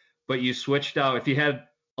it, but you switched out, if you had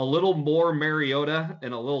a little more Mariota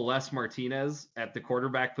and a little less Martinez at the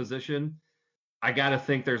quarterback position, I got to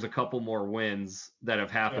think there's a couple more wins that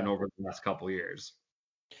have happened over the last couple of years.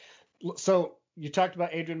 So you talked about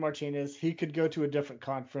Adrian Martinez. He could go to a different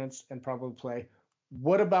conference and probably play.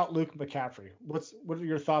 What about Luke McCaffrey? What are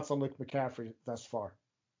your thoughts on Luke McCaffrey thus far?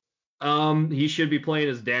 He should be playing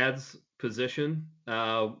his dad's position.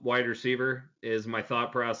 Wide receiver is my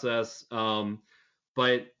thought process.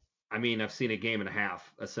 But I mean, I've seen a game and a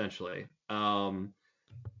half essentially.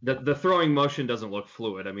 The throwing motion doesn't look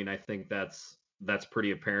fluid. I mean, I think that's pretty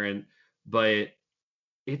apparent, but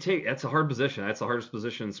that's a hard position. That's the hardest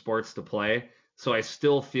position in sports to play. So I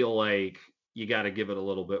still feel like you got to give it a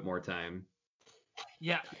little bit more time.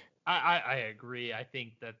 Yeah, I agree. I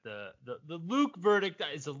think that the Luke verdict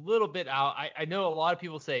is a little bit out. I know a lot of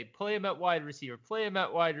people say play him at wide receiver, play him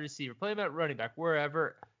at wide receiver, play him at running back,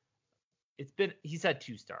 wherever. He's had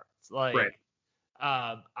 2 starts. Like, right.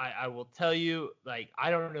 I will tell you, like,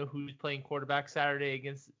 I don't know who's playing quarterback Saturday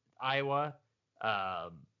against Iowa. I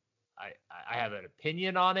have an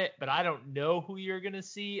opinion on it, but I don't know who you're going to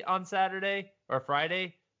see on Saturday or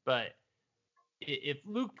Friday. But if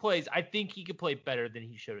Luke plays, I think he could play better than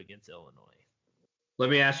he showed against Illinois. Let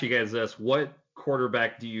me ask you guys this. What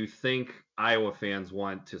quarterback do you think Iowa fans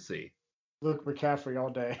want to see? Luke McCaffrey all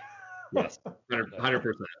day. Yes,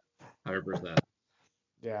 100%. 100%.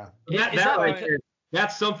 Yeah.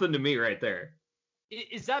 That's something to me right there.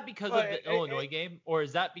 Is that because of the Illinois game, or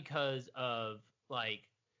is that because of, like,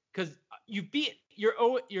 because you're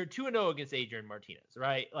 2-0 against Adrian Martinez,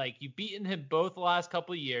 right? Like, you've beaten him both the last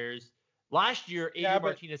couple of years. Last year, Adrian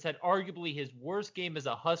Martinez had arguably his worst game as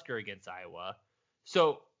a Husker against Iowa.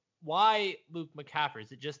 So why Luke McCaffrey?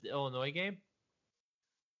 Is it just the Illinois game?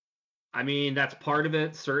 I mean, that's part of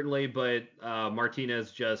it, certainly, but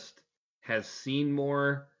Martinez just has seen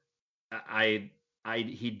more.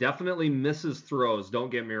 He definitely misses throws,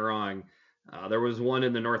 don't get me wrong. There was one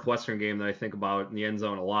in the Northwestern game that I think about in the end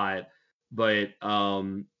zone a lot, but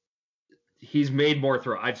he's made more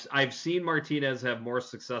throws. I've seen Martinez have more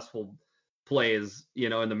successful plays,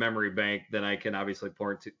 in the memory bank than I can obviously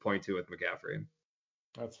point to with McCaffrey.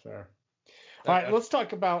 That's fair. All right, let's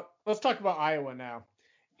talk about Iowa now.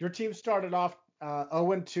 Your team started off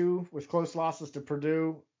 0-2 with close losses to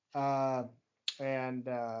Purdue, and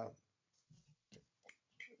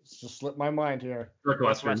it's just slipped my mind here.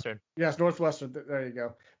 Northwestern. Yes, Northwestern. There you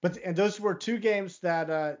go. And those were 2 games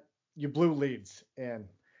that you blew leads in.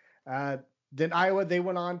 Then Iowa, they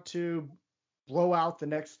went on to blow out the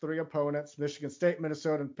next 3 opponents: Michigan State,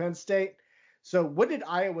 Minnesota, and Penn State. So what did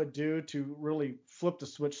Iowa do to really flip the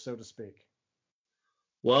switch, so to speak?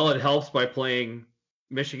 Well, it helps by playing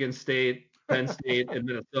Michigan State, Penn State, and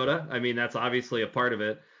Minnesota. I mean, that's obviously a part of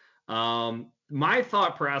it. My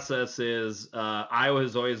thought process is Iowa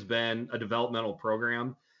has always been a developmental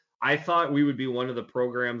program. I thought we would be one of the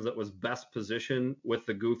programs that was best positioned with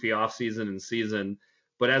the goofy offseason and season.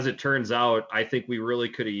 But as it turns out, I think we really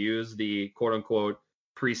could have used the quote-unquote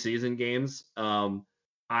preseason games.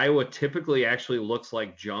 Iowa typically actually looks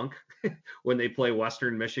like junk when they play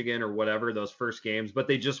Western Michigan or whatever those first games, but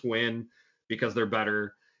they just win because they're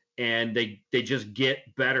better, and they just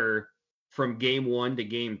get better from game 1 to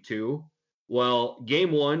game 2. Well,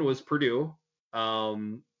 game 1 was Purdue.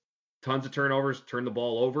 Tons of turnovers, turned the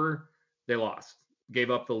ball over. They lost, gave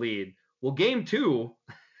up the lead. Well, game 2,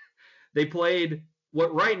 they played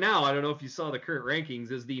what right now, I don't know if you saw the current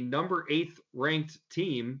rankings, is the number 8th ranked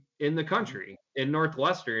team in the country in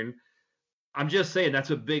Northwestern. I'm just saying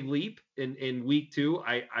that's a big leap in week 2.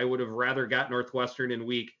 I would have rather got Northwestern in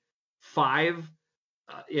week 5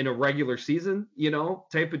 in a regular season,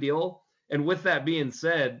 type of deal. And with that being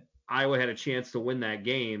said, Iowa had a chance to win that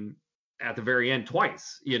game at the very end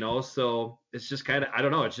twice, so it's just kind of, I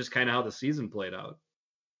don't know, it's just kind of how the season played out.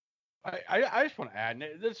 I just want to add,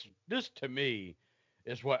 this to me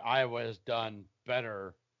is what Iowa has done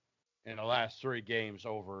better in the last 3 games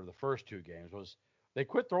over the first 2 games, was they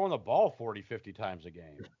quit throwing the ball 40, 50 times a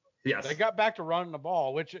game. Yes. They got back to running the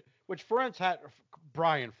ball, which Ferentz had,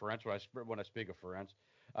 Brian Ferentz, when I speak of Ferentz,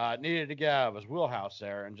 needed to get out of his wheelhouse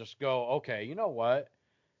there and just go, okay, you know what?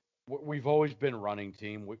 We've always been a running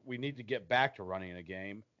team. We need to get back to running a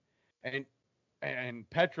game. And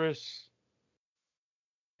Petrus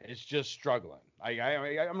is just struggling.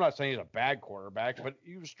 I'm not saying he's a bad quarterback, but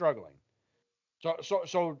he was struggling.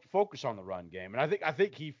 So focus on the run game. And I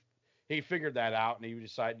think he figured that out, and he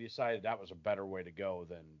decided that was a better way to go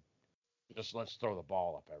than just let's throw the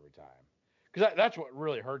ball up every time. Because that's what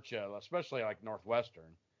really hurts you, especially like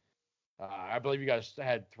Northwestern. I believe you guys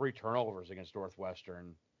had 3 turnovers against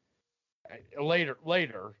Northwestern. Later,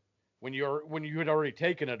 when you had already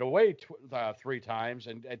taken it away 3 times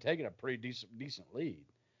and taken a pretty decent lead.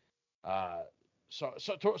 So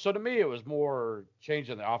to me, it was more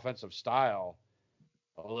changing the offensive style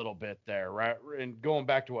a little bit there, right? And going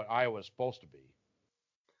back to what Iowa's supposed to be.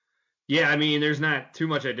 Yeah, I mean, there's not too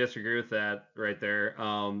much I disagree with that right there.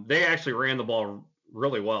 They actually ran the ball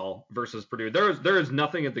really well versus Purdue. There is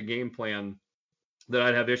nothing at the game plan that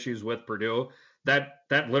I'd have issues with Purdue. That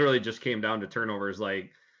literally just came down to turnovers. Like,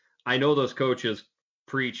 I know those coaches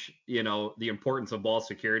preach, the importance of ball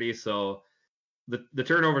security. So the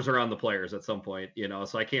turnovers are on the players at some point,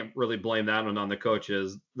 so I can't really blame that one on the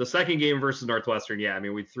coaches. The second game versus Northwestern, yeah, I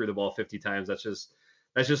mean, we threw the ball 50 times. That's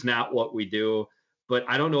just not what we do. But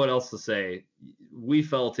I don't know what else to say. We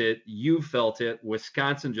felt it. You felt it.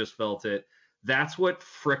 Wisconsin just felt it. That's what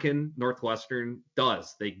frickin' Northwestern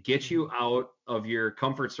does. They get you out of your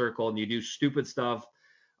comfort circle and you do stupid stuff.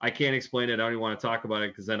 I can't explain it. I don't even want to talk about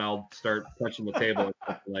it because then I'll start punching the table or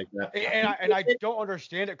something like that. And I don't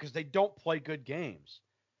understand it because they don't play good games.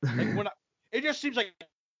 Like it just seems like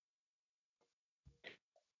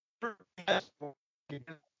it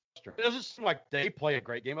doesn't seem like they play a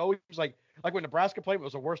great game. Always like when Nebraska played, it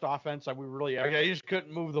was the worst offense. Like they just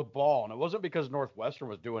couldn't move the ball, and it wasn't because Northwestern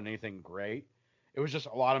was doing anything great. It was just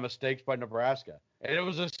a lot of mistakes by Nebraska, and it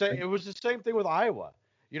was the same thing with Iowa.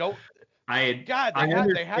 They had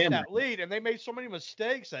that lead, and they made so many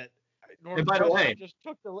mistakes that Northwestern just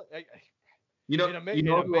took the. It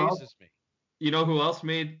amazes me. You know who else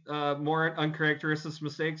made more uncharacteristic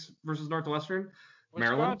mistakes versus Northwestern?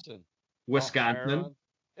 Maryland, Wisconsin,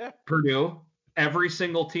 yeah. Purdue. Every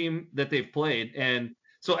single team that they've played. And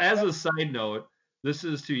so, as a side note, this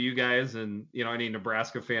is to you guys and any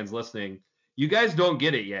Nebraska fans listening. You guys don't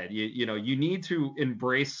get it yet. You need to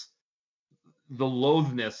embrace the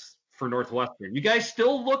loathness for Northwestern. You guys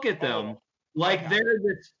still look at them like they're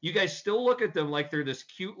this. You guys still look at them like they're this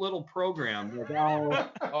cute little program.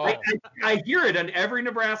 Like, I hear it on every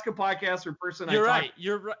Nebraska podcast or person. You're right.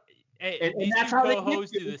 Hey, and these two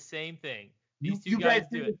co-hosts do the same thing. These two you guys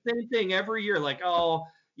do the same thing every year. Like,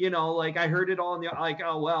 like I heard it all in the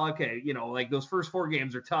okay, like those first 4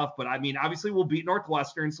 games are tough, but I mean, obviously we'll beat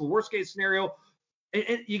Northwestern. So worst case scenario,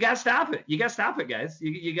 and you gotta stop it. You gotta stop it, guys.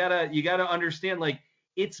 You gotta understand. Like,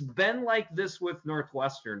 it's been like this with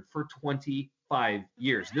Northwestern for 25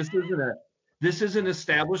 years. This is an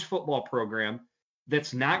established football program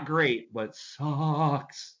that's not great, but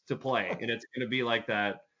sucks to play, and it's gonna be like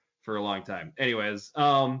that for a long time. Anyways,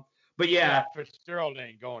 but yeah, Fitzgerald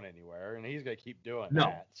ain't going anywhere, and he's gonna keep doing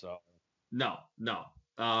that. So no.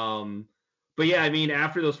 But yeah, I mean,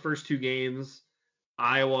 after those first 2 games,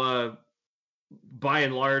 Iowa, by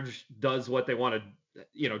and large, does what they want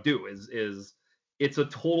to, do. Is it's a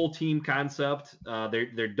total team concept.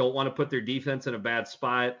 They don't want to put their defense in a bad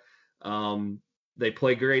spot. They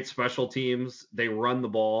play great special teams. They run the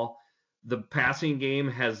ball. The passing game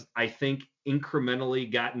has, I think,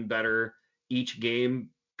 incrementally gotten better each game.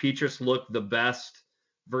 Petrus looked the best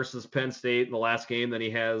versus Penn State in the last game that he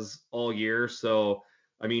has all year. So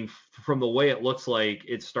I mean, from the way it looks like,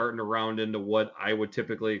 it's starting to round into what I would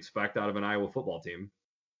typically expect out of an Iowa football team.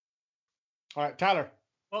 All right, Tyler.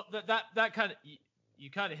 Well, that kind of you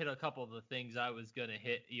kind of hit a couple of the things I was going to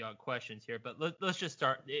hit on questions here, but let's just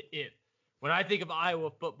start. When I think of Iowa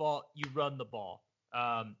football, you run the ball.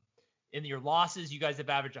 In your losses, you guys have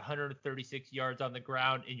averaged 136 yards on the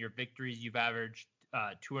ground. In your victories, you've averaged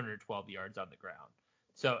 212 yards on the ground.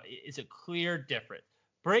 So it's a clear difference.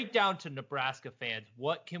 Break down to Nebraska fans,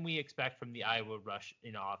 what can we expect from the Iowa rush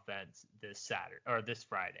in offense this Saturday or this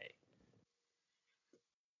Friday?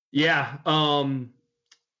 Yeah,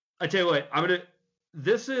 I tell you what,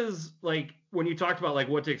 this is like when you talked about like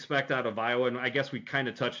what to expect out of Iowa, and I guess we kind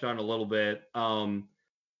of touched on a little bit.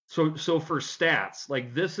 So for stats,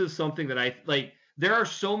 like this is something that I like. There are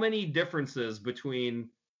so many differences between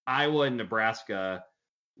Iowa and Nebraska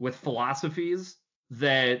with philosophies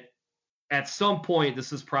that at some point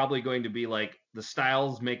this is probably going to be like the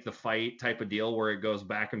styles make the fight type of deal where it goes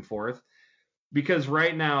back and forth. Because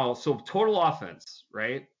right now, so total offense,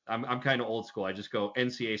 right? I'm kind of old school. I just go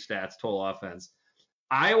NCAA stats, total offense.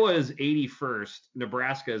 Iowa is 81st.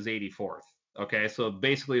 Nebraska is 84th. Okay, so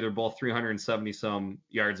basically they're both 370 some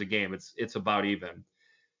yards a game. It's about even.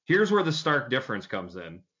 Here's where the stark difference comes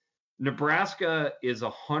in. Nebraska is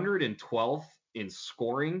 112th in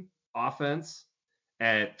scoring offense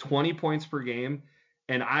at 20 points per game,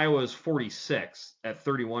 and Iowa is 46 at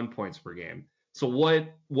 31 points per game. So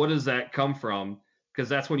what does that come from? Because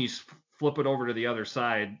that's when you flip it over to the other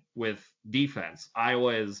side with defense.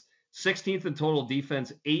 Iowa is 16th in total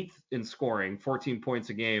defense, 8th in scoring, 14 points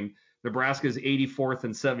a game. Nebraska is 84th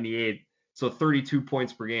and 78, so 32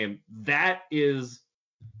 points per game. That's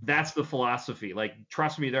the philosophy. Like,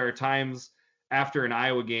 trust me, there are times after an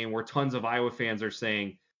Iowa game where tons of Iowa fans are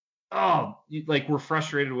saying, oh, like we're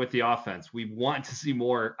frustrated with the offense. We want to see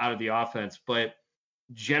more out of the offense. But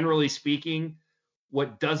generally speaking,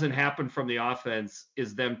 what doesn't happen from the offense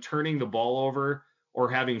is them turning the ball over or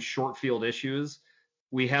having short field issues.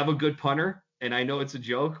 We have a good punter, and I know it's a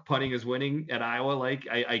joke. Punting is winning at Iowa. Like,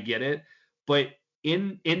 I get it. But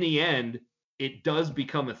in the end, it does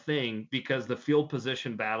become a thing because the field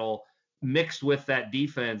position battle mixed with that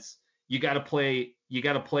defense, you got to play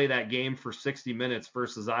that game for 60 minutes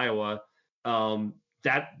versus Iowa.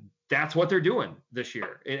 That's what they're doing this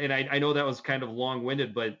year. And I know that was kind of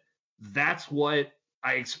long-winded, but that's what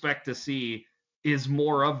I expect to see is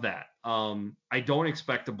more of that. I don't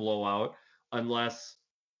expect a blowout unless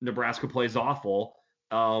Nebraska plays awful,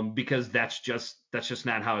 because that's just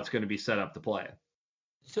not how it's going to be set up to play.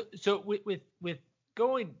 So with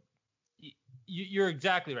going, you're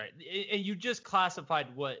exactly right, and you just classified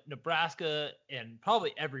what Nebraska and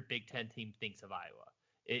probably every Big Ten team thinks of Iowa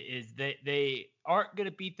is they aren't going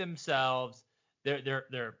to beat themselves.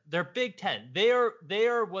 They're Big Ten. They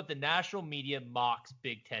are what the national media mocks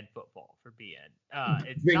Big Ten football for being.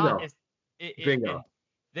 It's Bingo. not. Bingo.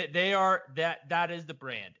 They are that is the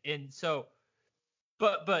brand, and so,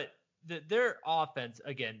 but their offense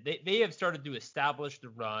again, they have started to establish the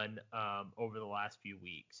run over the last few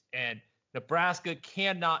weeks, and Nebraska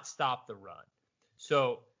cannot stop the run.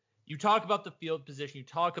 So you talk about the field position, you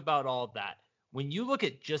talk about all of that. When you look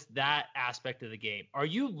at just that aspect of the game, are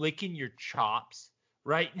you licking your chops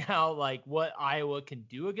right now, like what Iowa can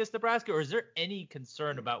do against Nebraska, or is there any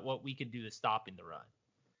concern about what we can do to stopping the run?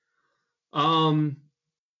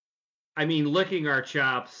 I mean, licking our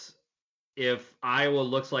chops if Iowa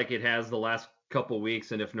looks like it has the last couple of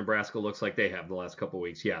weeks and if Nebraska looks like they have the last couple of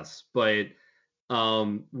weeks, yes. But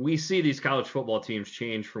we see these college football teams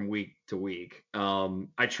change from week to week.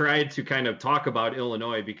 I tried to kind of talk about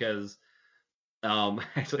Illinois because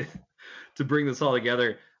actually to bring this all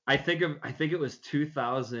together, I think it was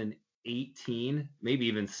 2018, maybe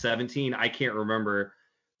even 17. I can't remember.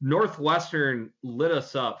 Northwestern lit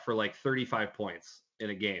us up for like 35 points in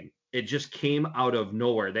a game. It just came out of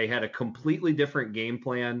nowhere. They had a completely different game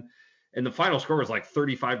plan, and the final score was like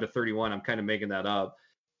 35-31. I'm kind of making that up.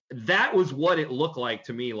 That was what it looked like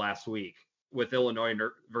to me last week with Illinois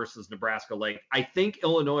versus Nebraska. Like, I think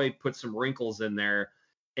Illinois put some wrinkles in there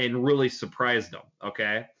and really surprised them.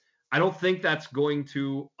 Okay. I don't think that's going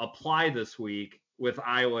to apply this week with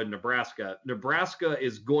Iowa and Nebraska. Nebraska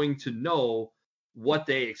is going to know what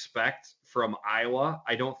they expect from Iowa.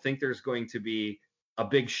 I don't think there's going to be a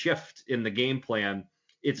big shift in the game plan.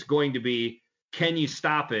 It's going to be, can you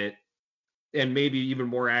stop it? And maybe even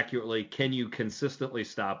more accurately, can you consistently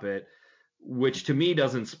stop it? Which to me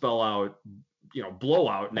doesn't spell out,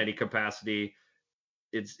 blowout in any capacity.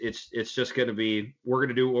 It's just going to be, we're going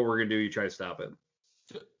to do what we're going to do. You try to stop it.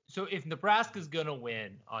 So if Nebraska's going to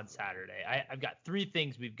win on Saturday, I've got three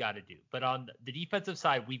things we've got to do. But on the defensive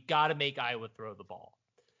side, we've got to make Iowa throw the ball.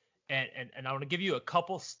 And I want to give you a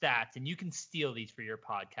couple stats, and you can steal these for your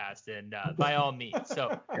podcast, and by all means.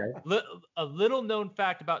 So a little known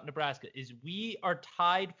fact about Nebraska is we are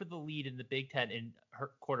tied for the lead in the Big Ten in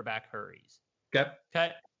quarterback hurries.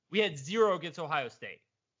 Okay. We had 0 against Ohio State.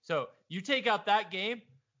 So you take out that game,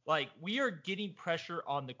 like we are getting pressure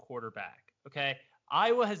on the quarterback. Okay.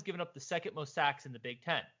 Iowa has given up the second most sacks in the Big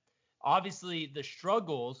Ten. Obviously, the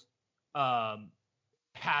struggles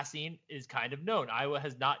passing is kind of known. Iowa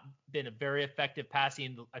has not been a very effective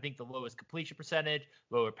passing. I think the lowest completion percentage,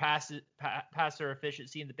 lower passer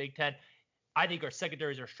efficiency in the Big Ten. I think our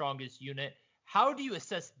secondary is our strongest unit. How do you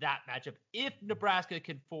assess that matchup if Nebraska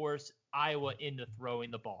can force Iowa into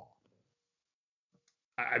throwing the ball?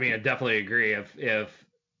 I mean, I definitely agree. If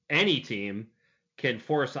any team can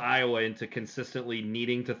force Iowa into consistently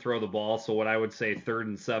needing to throw the ball, so what I would say 3rd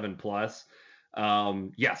and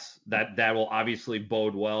 7+, yes, that will obviously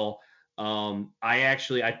bode well. I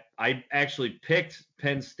actually picked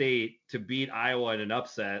Penn State to beat Iowa in an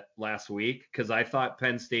upset last week because I thought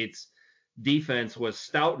Penn State's defense was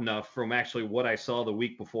stout enough from actually what I saw the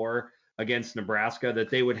week before against Nebraska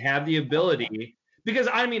that they would have the ability. Because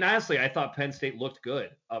I mean, honestly, I thought Penn State looked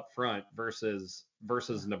good up front versus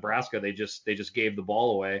Nebraska. They just gave the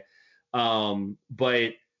ball away.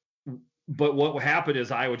 But what happened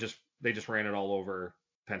is Iowa they just ran it all over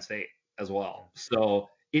Penn State as well. So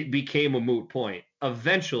it became a moot point.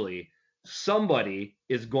 Eventually, somebody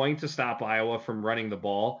is going to stop Iowa from running the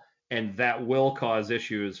ball, and that will cause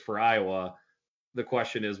issues for Iowa. The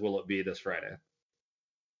question is, will it be this Friday?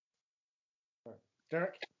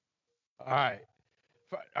 Derek? All right.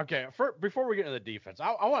 Okay, before we get into the defense,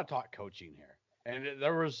 I want to talk coaching here. And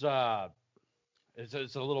there was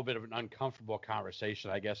it's a little bit of an uncomfortable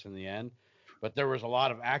conversation, I guess, in the end. But there was a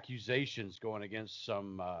lot of accusations going against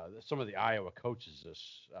some of the Iowa coaches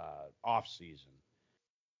this offseason.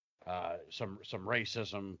 Some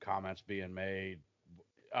racism comments being made.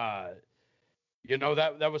 That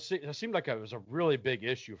seemed like it was a really big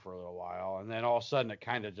issue for a little while, and then all of a sudden it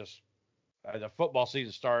kind of just the football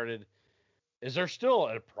season started. Is there still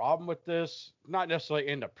a problem with this? Not necessarily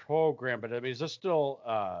in the program, but I mean, is this still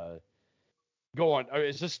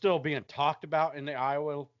is this still being talked about in the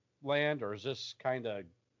Iowa land, or is this kind of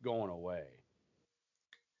going away?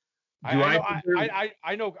 I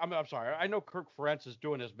know. I'm sorry. I know Kirk Ferentz is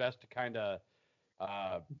doing his best to kind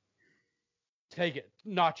of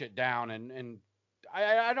notch it down, and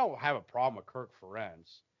I don't have a problem with Kirk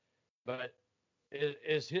Ferentz, but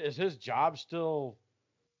is his job still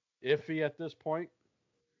iffy at this point?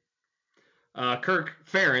 Kirk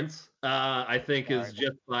Ferentz, I think, is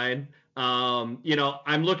just fine.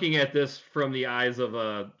 I'm looking at this from the eyes of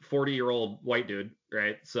a 40-year-old white dude,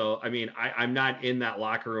 right? So, I mean, I'm not in that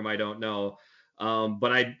locker room. I don't know.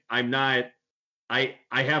 But I'm not. I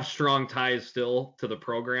have strong ties still to the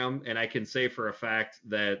program, and I can say for a fact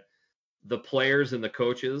that the players and the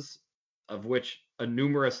coaches, of which a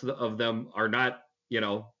numerous of them are not,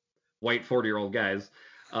 white 40-year-old guys,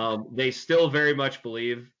 they still very much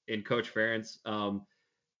believe in Coach Ferentz.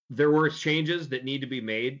 There were changes that need to be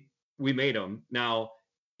made. We made them. Now,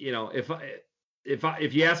 if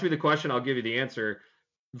you ask me the question, I'll give you the answer.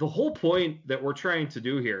 The whole point that we're trying to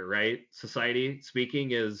do here, right, society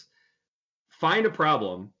speaking, is find a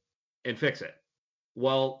problem and fix it.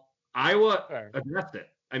 Well, Iowa addressed it.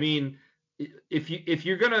 I mean, if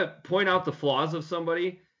you're going to point out the flaws of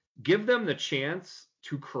somebody, give them the chance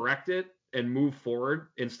to correct it and move forward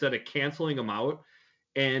instead of canceling them out.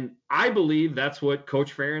 And I believe that's what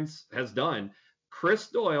Coach Ferentz has done. Chris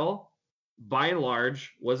Doyle, by and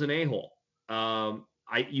large, was an a-hole.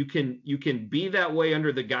 You can be that way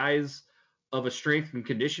under the guise of a strength and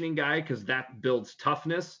conditioning guy because that builds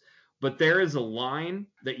toughness. But there is a line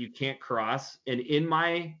that you can't cross. And in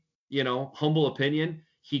my, humble opinion,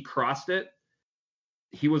 he crossed it.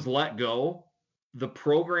 He was let go. The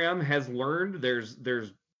program has learned there's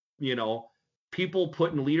people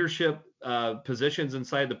put in leadership positions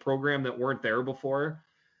inside the program that weren't there before.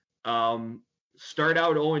 Start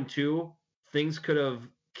out 0-2. Things could have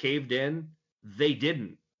caved in. They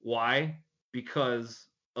didn't. Why? Because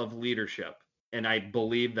of leadership. And I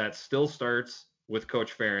believe that still starts with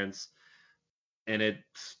Coach Ferentz. And it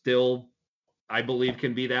still, I believe,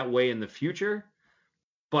 can be that way in the future.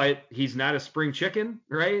 But he's not a spring chicken,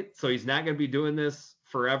 right? So he's not going to be doing this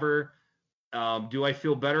forever. Do I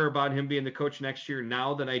feel better about him being the coach next year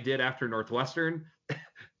now than I did after Northwestern?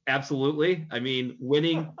 Absolutely. I mean,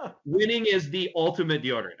 winning is the ultimate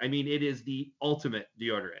deodorant. I mean, it is the ultimate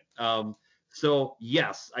deodorant. So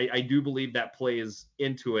yes, I do believe that plays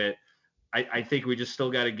into it. I think we just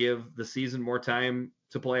still got to give the season more time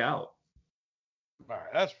to play out. All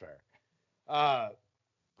right, that's fair.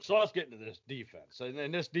 So let's get into this defense,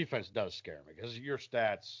 and this defense does scare me because your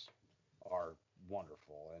stats are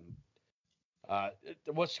wonderful.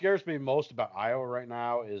 And what scares me most about Iowa right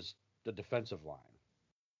now is the defensive line.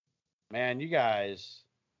 Man, you guys,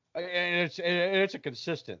 and it's a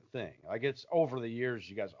consistent thing. Like it's over the years,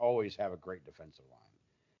 you guys always have a great defensive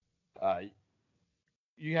line.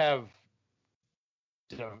 You have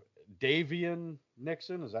Davian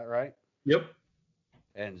Nixon, is that right? Yep.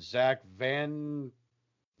 And Zach Van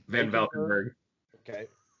Valkenburg. Okay,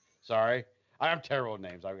 sorry, I'm terrible with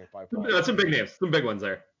names. That's some big names, some big ones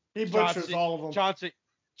there. He butchers all of them.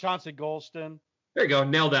 Chauncey Golston. There you go,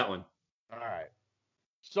 nailed that one. All right.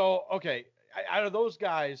 So okay, out of those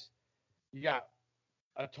guys, you got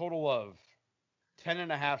a total of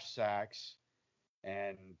 10.5 sacks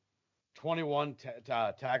and 21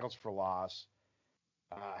 tackles for loss.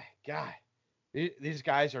 God, these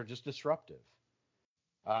guys are just disruptive.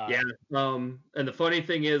 Yeah. And the funny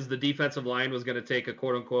thing is, the defensive line was going to take a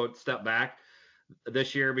quote unquote step back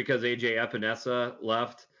this year because AJ Epinesa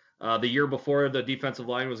left. The year before, the defensive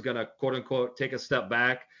line was going to quote unquote take a step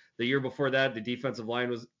back. The year before that, the defensive line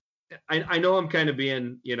was. I know I'm kind of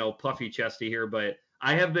being, puffy chesty here, but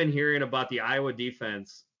I have been hearing about the Iowa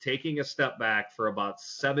defense taking a step back for about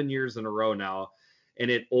 7 years in a row now,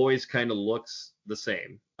 and it always kind of looks the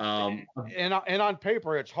same. And on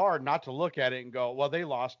paper, it's hard not to look at it and go, well, they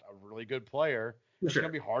lost a really good player. It's going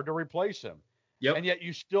to be hard to replace him. Yep. And yet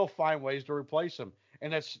you still find ways to replace him.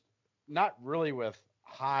 And it's not really with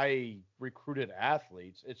high recruited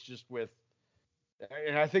athletes. It's just with,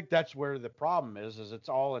 and I think that's where the problem is it's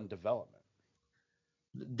all in development.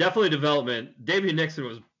 Definitely development. Davian Nixon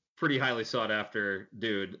was pretty highly sought after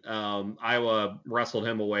dude. Iowa wrestled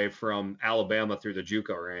him away from Alabama through the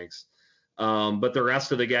JUCO ranks. But the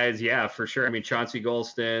rest of the guys, yeah, for sure. I mean, Chauncey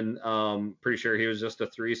Golston, pretty sure he was just a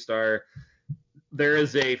 3-star. There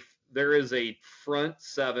is a front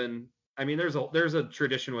seven. I mean, there's a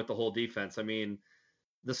tradition with the whole defense. I mean,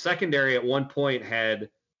 the secondary at one point had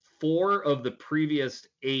 4 of the previous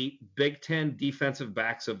 8 Big Ten defensive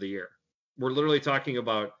backs of the year. We're literally talking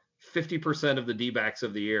about 50% of the D-backs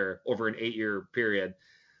of the year over an 8-year period.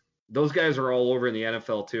 Those guys are all over in the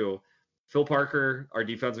NFL too. Phil Parker, our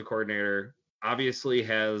defensive coordinator, obviously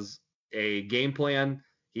has a game plan.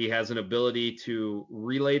 He has an ability to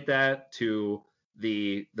relate that to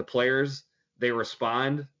the players. They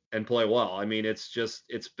respond and play well. I mean, it's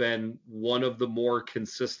been one of the more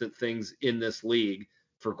consistent things in this league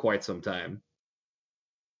for quite some time.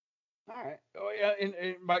 All right. Oh, yeah, and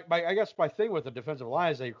I guess my thing with the defensive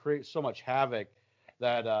line is they create so much havoc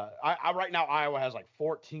that I right now Iowa has like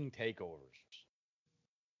 14 takeovers.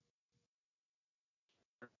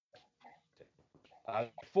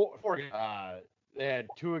 They had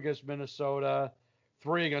 2 against Minnesota,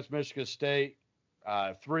 3 against Michigan State,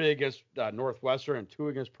 3 against Northwestern, and 2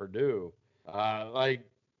 against Purdue. Like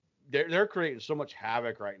they're creating so much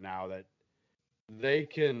havoc right now that they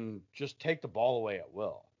can just take the ball away at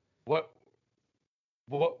will. What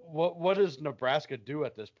does Nebraska do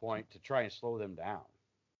at this point to try and slow them down?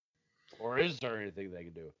 Or is there anything they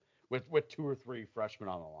can do with 2 or 3 freshmen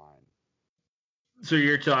on the line? So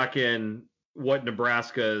you're talking what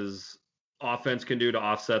Nebraska's offense can do to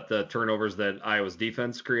offset the turnovers that Iowa's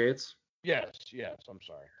defense creates? Yes, I'm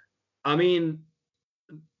sorry. I mean,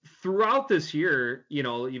 throughout this year,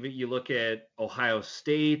 you look at Ohio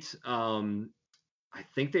State. I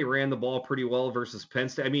think they ran the ball pretty well versus Penn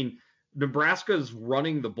State. I mean, Nebraska's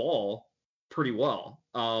running the ball pretty well.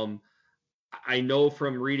 I know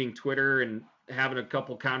from reading Twitter and having a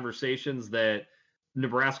couple conversations that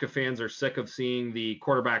Nebraska fans are sick of seeing the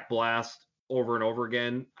quarterback blast over and over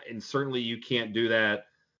again. And certainly you can't do that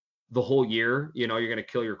the whole year. You're going to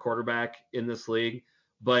kill your quarterback in this league.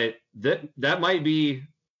 But that might be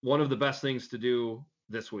one of the best things to do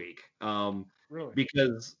this week. Really?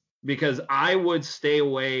 Because I would stay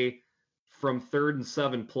away from 3rd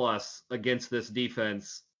and 7+ against this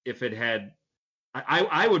defense if it had.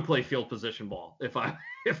 I would play field position ball if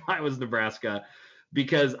I was Nebraska,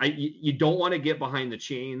 because you don't want to get behind the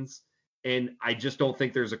chains, and I just don't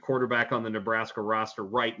think there's a quarterback on the Nebraska roster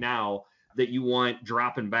right now that you want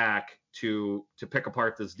dropping back to pick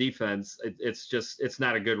apart this defense. It's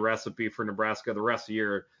not a good recipe for Nebraska the rest of the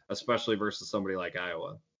year, especially versus somebody like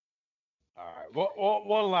Iowa. All right. Well,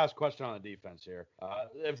 one last question on the defense here.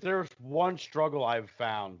 If there's one struggle I've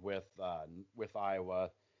found with Iowa,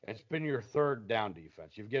 it's been your 3rd down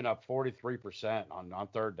defense. You've given up 43% on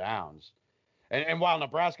 3rd downs. And while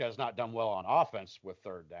Nebraska has not done well on offense with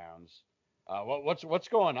third downs, what's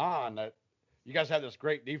going on that you guys have this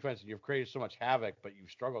great defense and you've created so much havoc, but you've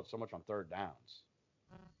struggled so much on third downs?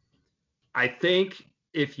 I think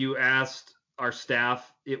if you asked our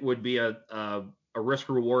staff, it would be a risk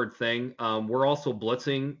reward thing. We're also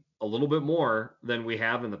blitzing a little bit more than we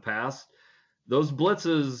have in the past. Those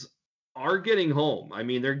blitzes are getting home. I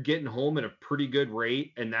mean, they're getting home at a pretty good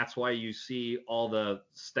rate, and that's why you see all the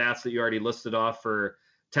stats that you already listed off for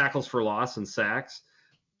tackles for loss and sacks.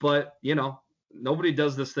 But, nobody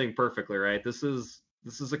does this thing perfectly, right? This is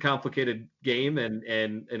a complicated game and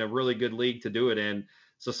a really good league to do it in.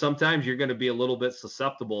 So sometimes you're going to be a little bit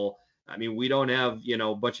susceptible. I mean, we don't have,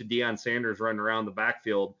 a bunch of Deion Sanders running around the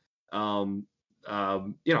backfield. If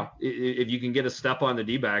you can get a step on the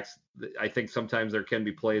D-backs, I think sometimes there can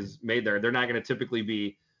be plays made there. They're not going to typically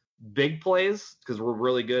be big plays because we're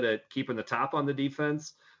really good at keeping the top on the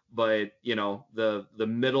defense. But, the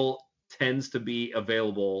middle tends to be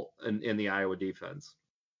available in the Iowa defense.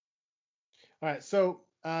 All right, so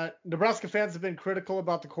Nebraska fans have been critical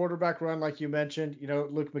about the quarterback run, like you mentioned.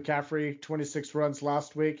 Luke McCaffrey, 26 runs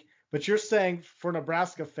last week. But you're saying for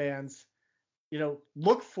Nebraska fans,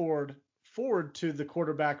 look forward to the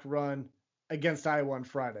quarterback run against Iowa on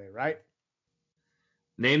Friday, right?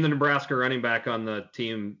 Name the Nebraska running back on the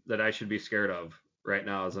team that I should be scared of right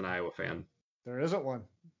now as an Iowa fan. There isn't one.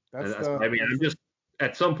 I'm just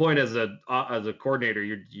at some point as a coordinator,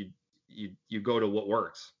 you go to what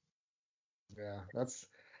works. Yeah,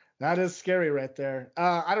 that is scary right there.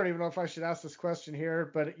 I don't even know if I should ask this question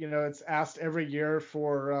here, but it's asked every year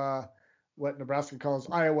for what Nebraska calls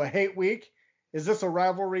Iowa Hate Week. Is this a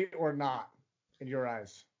rivalry or not in your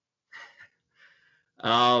eyes?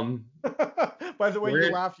 By the way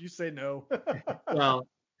you laugh, you say no. Well,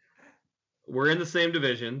 we're in the same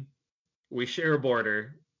division. We share a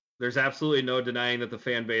border. There's absolutely no denying that the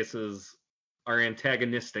fan bases are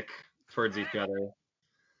antagonistic towards each other.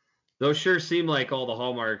 Those sure seem like all the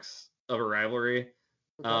hallmarks of a rivalry.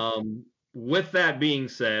 With that being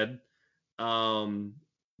said,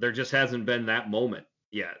 there just hasn't been that moment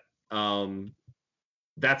yet.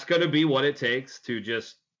 That's going to be what it takes to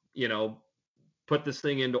just, put this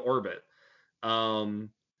thing into orbit.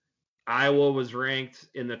 Iowa was ranked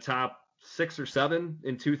in the top 6 or 7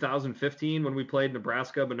 in 2015 when we played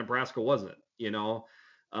Nebraska, but Nebraska wasn't,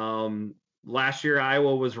 Last year,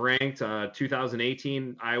 Iowa was ranked.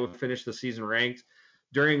 2018, Iowa finished the season ranked.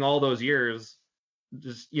 During all those years,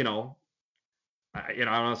 just, I don't know what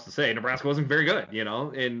else to say. Nebraska wasn't very good,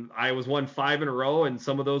 and Iowa's won 5 in a row, and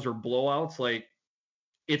some of those are blowouts. Like,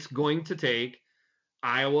 it's going to take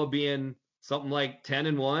Iowa being something like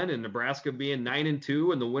 10-1 and Nebraska being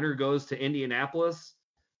 9-2, and the winner goes to Indianapolis.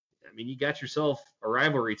 I mean, you got yourself a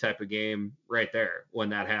rivalry type of game right there when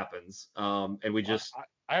that happens. And we just.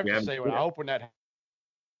 I have to say, when I opened that,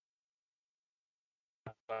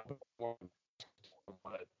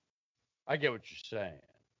 I get what you're saying.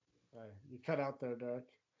 You cut out there, Derek.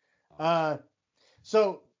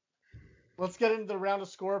 So let's get into the round of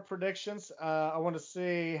score predictions. I want to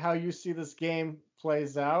see how you see this game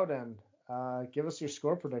plays out, and give us your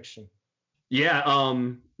score prediction. Yeah.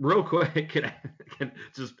 Real quick, can I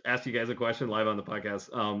just ask you guys a question live on the podcast?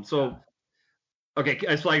 Okay,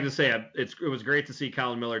 I just like to say it was great to see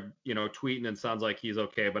Colin Miller, tweeting, and sounds like he's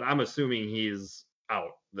okay, but I'm assuming he's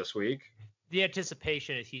out this week. The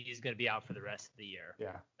anticipation is he's going to be out for the rest of the year.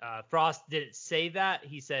 Yeah. Frost didn't say that.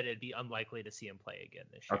 He said it'd be unlikely to see him play again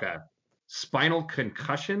this year. Okay. Spinal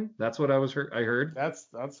concussion. That's what I heard. That's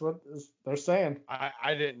what they're saying.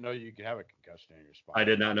 I didn't know you could have a concussion in your spine. I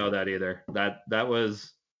did not know that either. That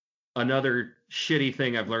was another shitty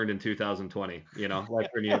thing I've learned in 2020,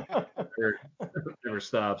 like when you never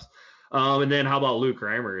stops. And then how about Luke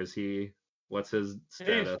Reimer? What's his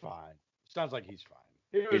status? He's fine. Sounds like he's fine.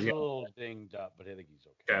 He was a little dinged up, but I think he's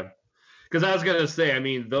okay. Okay. Because I was going to say, I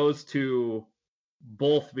mean, those two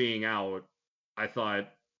both being out, I thought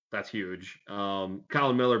that's huge.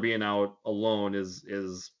 Colin Miller being out alone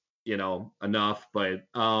is enough. But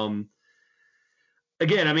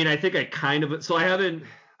again, I mean, I think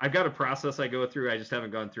I've got a process I go through. I just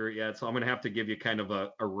haven't gone through it yet. So I'm going to have to give you kind of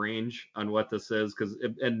a range on what this is.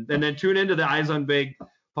 And then tune into the Eyes on Big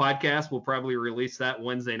podcast. We'll probably release that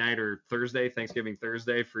Wednesday night or Thursday, Thanksgiving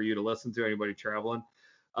Thursday, for you to listen to, anybody traveling.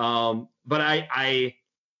 But I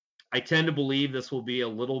tend to believe this will be a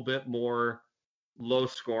little bit more low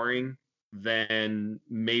scoring than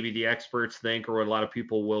maybe the experts think or what a lot of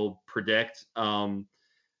people will predict.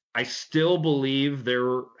 I still believe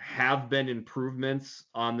there have been improvements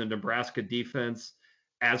on the Nebraska defense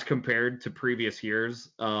as compared to previous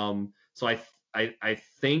years. So I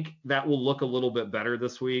think that will look a little bit better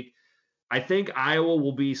this week. I think Iowa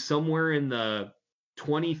will be somewhere in the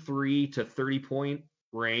 23 to 30 point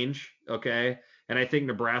range. Okay. And I think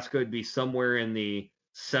Nebraska would be somewhere in the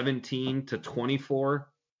 17 to 24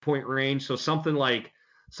 point range. So something like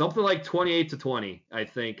 28 to 20, I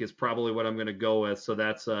think, is probably what I'm going to go with. So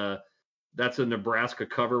that's a Nebraska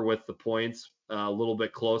cover with the points a little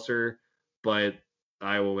bit closer, but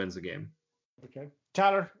Iowa wins the game. Okay.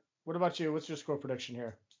 Tyler, what about you? What's your score prediction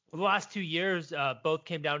here? For the last 2 years, both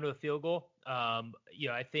came down to a field goal.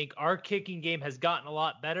 I think our kicking game has gotten a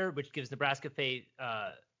lot better, which gives Nebraska faith.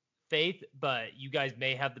 But you guys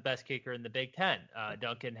may have the best kicker in the Big Ten.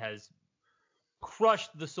 Duncan has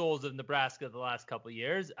crushed the souls of Nebraska the last couple of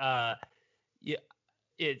years.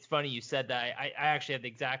 It's funny you said that. I actually have the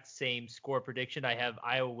exact same score prediction. I have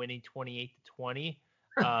Iowa winning 28-20.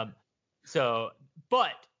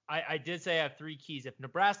 But I did say I have 3 keys. If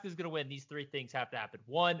Nebraska is going to win, these 3 things have to happen.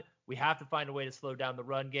 1, we have to find a way to slow down the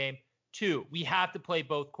run game. 2, we have to play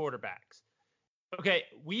both quarterbacks. Okay,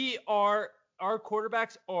 our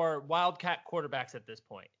quarterbacks are wildcat quarterbacks at this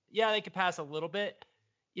point. Yeah, they can pass a little bit.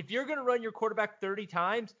 If you're going to run your quarterback 30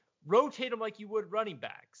 times, rotate them like you would running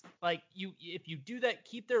backs. If you do that,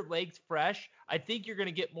 keep their legs fresh, I think you're going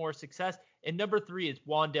to get more success. And number 3 is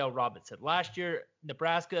Wan'Dale Robinson. Last year,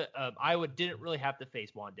 Nebraska, Iowa didn't really have to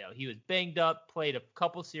face Wan'Dale. He was banged up, played a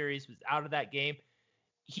couple series, was out of that game.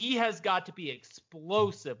 He has got to be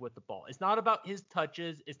explosive with the ball. It's not about his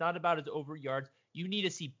touches. It's not about his over yards. You need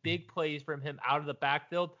to see big plays from him out of the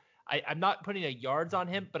backfield. I'm not putting a yards on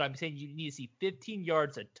him, but I'm saying you need to see 15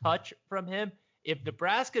 yards a touch from him. If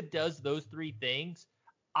Nebraska does those 3 things,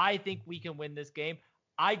 I think we can win this game.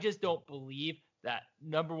 I just don't believe that,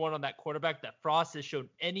 number 1, on that quarterback, that Frost has shown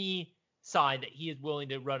any sign that he is willing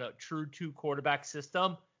to run a true 2 quarterback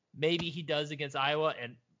system. Maybe he does against Iowa.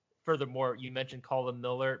 And furthermore, you mentioned Colin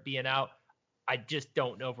Miller being out. I just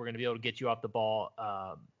don't know if we're going to be able to get you off the ball,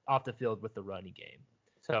 off the field with the running game.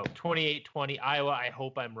 So 28-20 Iowa. I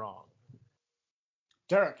hope I'm wrong.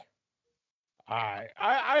 Derek.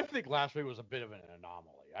 I think last week was a bit of an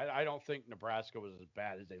anomaly. I don't think Nebraska was as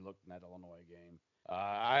bad as they looked in that Illinois game.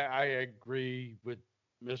 I agree with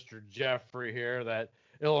Mr. Jeffrey here that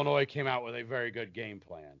Illinois came out with a very good game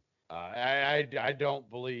plan. I don't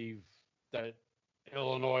believe that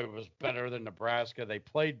Illinois was better than Nebraska. They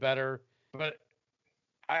played better, but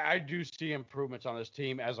I do see improvements on this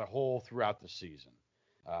team as a whole throughout the season.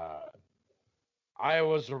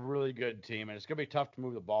 Iowa's a really good team, and it's going to be tough to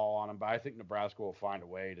move the ball on them, but I think Nebraska will find a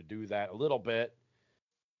way to do that a little bit.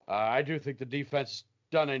 I do think the defense has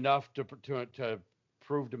done enough to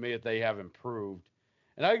prove to me that they have improved.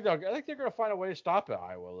 And I think they're going to find a way to stop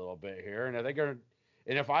Iowa a little bit here. And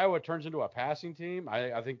if Iowa turns into a passing team,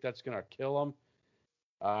 I think that's going to kill them.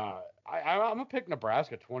 I'm going to pick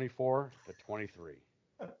Nebraska 24-23.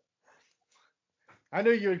 I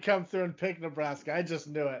knew you would come through and pick Nebraska. I just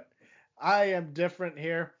knew it. I am different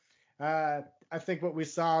here. I think what we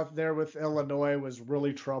saw there with Illinois was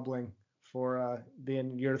really troubling for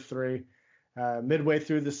being year 3, midway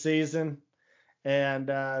through the season. And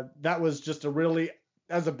that was just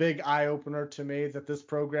that's a big eye-opener to me that this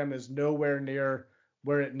program is nowhere near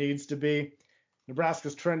where it needs to be.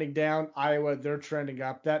 Nebraska's trending down. Iowa, they're trending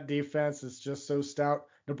up. That defense is just so stout.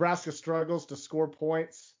 Nebraska struggles to score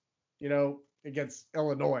points, against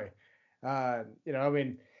Illinois.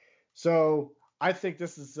 So I think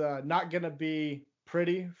this is not going to be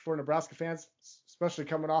pretty for Nebraska fans, especially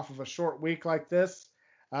coming off of a short week like this.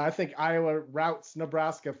 I think Iowa routs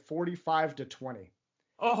Nebraska 45-20.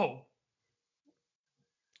 Oh.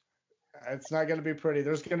 It's not going to be pretty.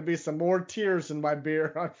 There's going to be some more tears in my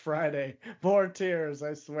beer on Friday. More tears,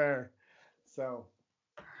 I swear. So.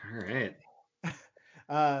 All right.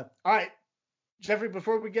 All right. Jeffrey,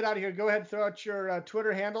 before we get out of here, go ahead and throw out your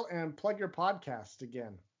Twitter handle and plug your podcast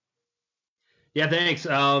again. Yeah, thanks.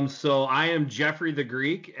 So I am Jeffrey the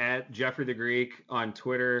Greek at Jeffrey the Greek on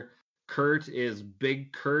Twitter. Kurt is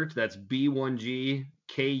Big Kurt. That's B1G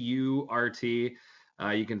KURT.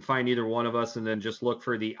 You can find either one of us and then just look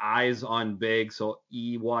for the eyes on Big. So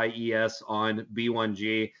EYES on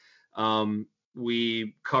B1G.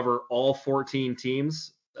 We cover all 14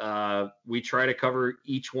 teams. We try to cover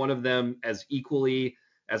each one of them as equally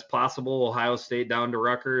as possible, Ohio State down to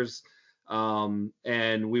Rutgers.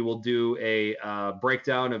 And we will do a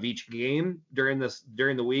breakdown of each game during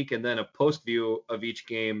the week, and then a post view of each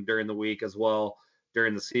game during the week as well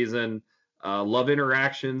during the season. Love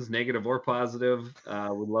interactions, negative or positive.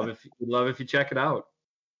 We'd love if you check it out.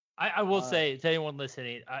 I will say to anyone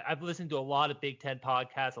listening, I've listened to a lot of Big Ten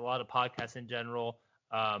podcasts, a lot of podcasts in general.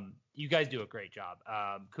 You guys do a great job.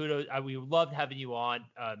 Kudos. We loved having you on.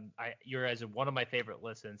 You're as one of my favorite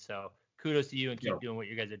listens. So kudos to you and keep doing what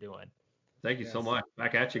you guys are doing. Thank you so much.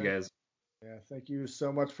 Back at you guys. Yeah, thank you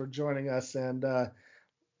so much for joining us, and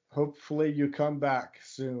hopefully you come back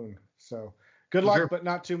soon. So good luck, but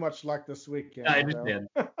not too much luck this weekend. Yeah, I understand.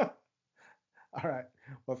 All right.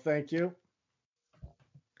 Well, thank you.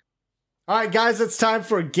 All right, guys, it's time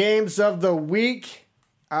for games of the week.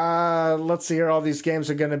 Let's see here. All these games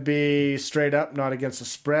are going to be straight up, not against the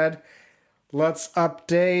spread. Let's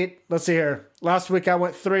update. Let's see here. Last week I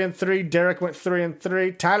went 3-3. Derek went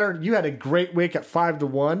 3-3. Tyler, you had a great week at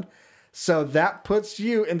 5-1. So that puts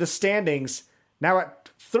you in the standings now at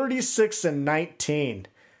 36-19.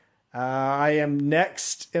 I am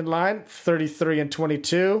next in line,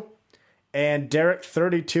 33-22. And Derek,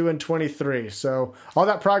 32-23. So all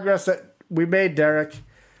that progress that we made, Derek,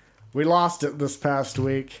 we lost it this past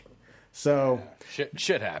week. So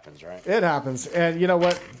shit happens, right? It happens. And you know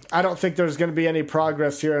what? I don't think there's going to be any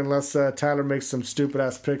progress here unless Tyler makes some stupid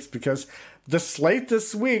ass picks, because the slate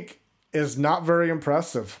this week is not very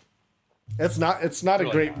impressive. It's not really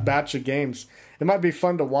a great batch of games. It might be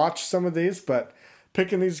fun to watch some of these, but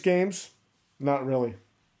picking these games, not really.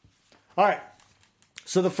 All right.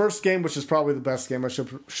 So the first game, which is probably the best game, I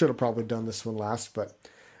should have probably done this one last, but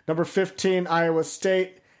number 15, Iowa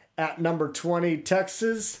State at number 20,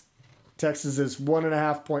 Texas. Texas is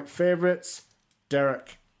 1.5-point favorites.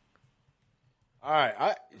 Derek. All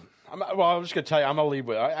right. I'm just going to tell you, I'm going to lead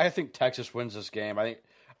with, I think Texas wins this game. I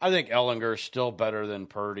think Ellinger is still better than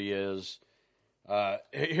Purdy is.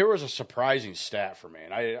 Here was a surprising stat for me,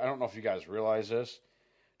 and I don't know if you guys realize this.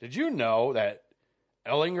 Did you know that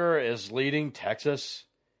Ellinger is leading Texas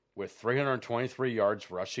with 323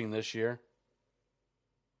 yards rushing this year?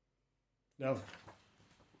 No.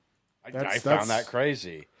 I found that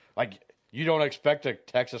crazy. Like, you don't expect a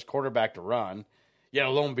Texas quarterback to run, yet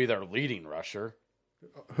alone be their leading rusher.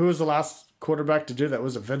 Who was the last quarterback to do that?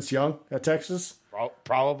 Was it Vince Young at Texas?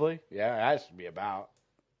 Probably. Yeah, it has to be about.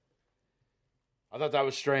 I thought that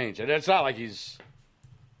was strange. And it's not like he's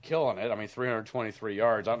killing it. I mean, 323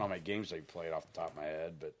 yards. I don't know how many games they played off the top of my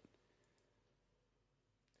head, but.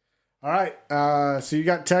 All right. So you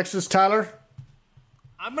got Texas, Tyler?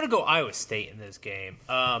 I'm going to go Iowa State in this game.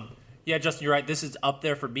 Yeah, Justin, you're right. This is up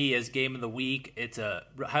there for me as game of the week. It's a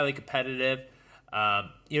highly competitive.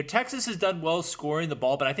 Texas has done well scoring the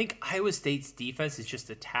ball, but I think Iowa State's defense is just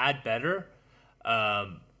a tad better.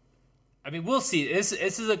 We'll see. This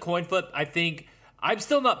is a coin flip. I think I'm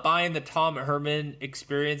still not buying the Tom Herman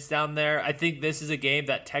experience down there. I think this is a game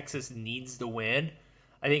that Texas needs to win.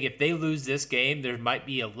 I think if they lose this game, there might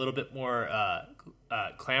be a little bit more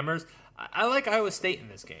clamors. I like Iowa State in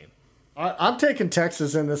this game. I'm taking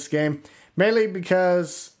Texas in this game, mainly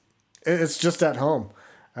because it's just at home.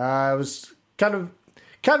 I was kind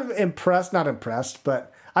of impressed, not impressed,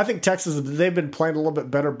 but I think Texas, they've been playing a little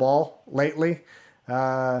bit better ball lately.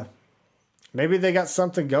 Maybe they got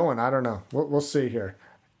something going. I don't know. We'll see here.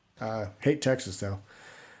 Hate Texas, though.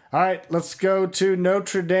 All right, let's go to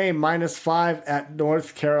Notre Dame, -5 at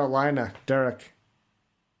North Carolina. Derek.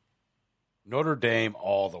 Notre Dame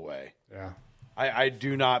all the way. Yeah. I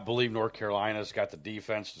do not believe North Carolina's got the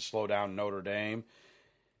defense to slow down Notre Dame.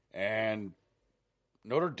 And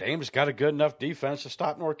Notre Dame's got a good enough defense to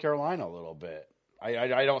stop North Carolina a little bit.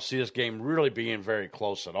 I don't see this game really being very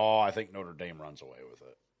close at all. I think Notre Dame runs away with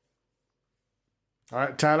it. All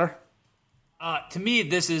right, Tyler? To me,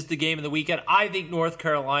 this is the game of the weekend. I think North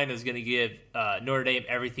Carolina is going to give Notre Dame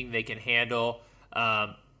everything they can handle.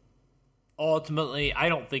 Ultimately, I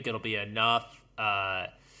don't think it'll be enough.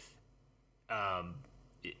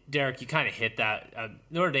 Derek, you kind of hit that.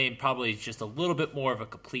 Notre Dame probably is just a little bit more of a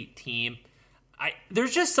complete team.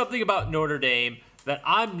 There's just something about Notre Dame that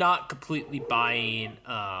I'm not completely buying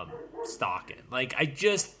stock in. Like, I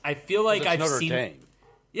feel like I've Notre seen. Dame.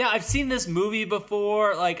 Yeah, I've seen this movie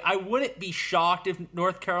before. Like, I wouldn't be shocked if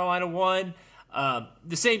North Carolina won.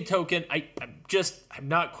 The same token, I'm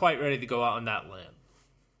not quite ready to go out on that limb.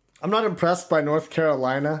 I'm not impressed by North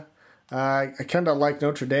Carolina. I kind of like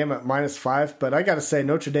Notre Dame at -5, but I got to say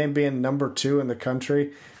Notre Dame being number 2 in the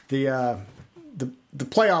country, the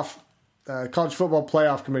playoff college football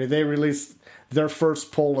playoff committee, they released their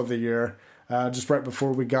first poll of the year just right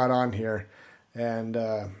before we got on here, and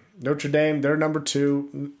Notre Dame, they're number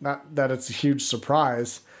 2. Not that it's a huge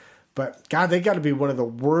surprise, but God, they got to be one of the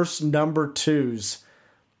worst number 2s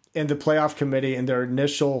in the playoff committee in their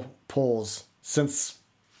initial polls since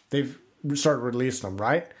they've started releasing them,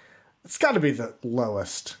 right? It's got to be the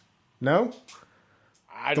lowest. No?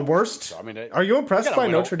 The worst? So. I mean, are you impressed by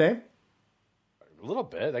Notre Dame? A little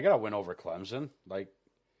bit. They got to win over Clemson. Like,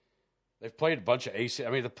 They've played a bunch of AC.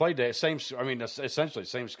 I mean, they played the same. I mean, essentially the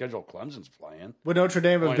same schedule Clemson's playing. Would Notre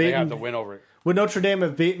Dame have They have beaten? the win over it. Would Notre Dame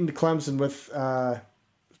have beaten Clemson with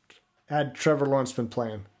had Trevor Lawrence been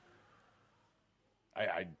playing?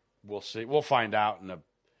 We'll see. We'll find out in the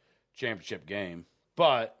championship game,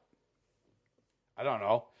 but I don't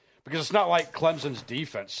know because it's not like Clemson's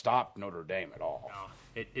defense stopped Notre Dame at all.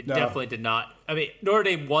 No, it definitely did not. I mean, Notre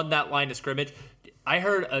Dame won that line of scrimmage. I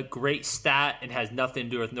heard a great stat, and has nothing to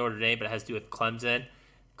do with Notre Dame, but it has to do with Clemson.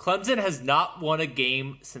 Clemson has not won a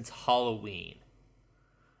game since Halloween.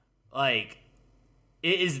 Like,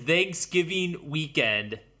 it is Thanksgiving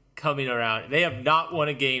weekend coming around. They have not won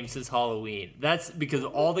a game since Halloween. That's because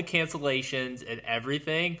of all the cancellations and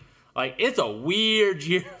everything. Like, it's a weird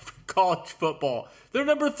year for college football. They're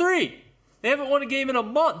number 3. They haven't won a game in a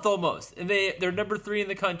month almost, and they're number 3 in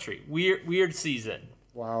the country. Weird season.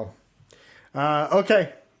 Wow.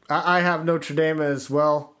 Okay, I have Notre Dame as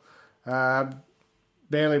well,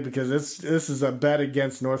 mainly because this is a bet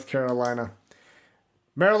against North Carolina.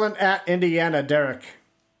 Maryland at Indiana, Derek.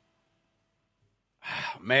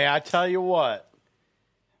 May I tell you what?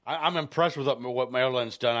 I'm impressed with what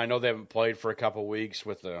Maryland's done. I know they haven't played for a couple weeks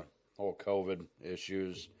with the whole COVID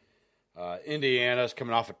issues. Indiana's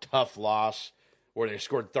coming off a tough loss where they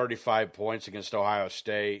scored 35 points against Ohio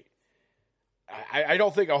State. I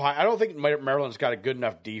don't think Maryland's got a good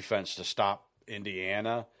enough defense to stop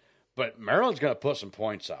Indiana, but Maryland's going to put some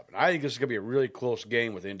points up. And I think this is going to be a really close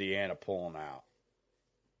game with Indiana pulling out.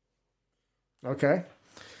 Okay.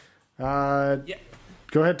 Yeah.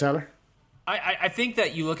 Go ahead, Tyler. I think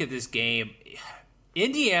that you look at this game,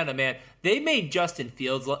 Indiana, man, they made Justin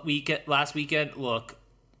Fields last weekend look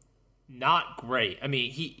not great. I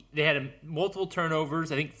mean, they had multiple turnovers.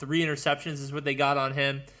 I think 3 interceptions is what they got on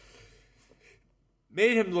him.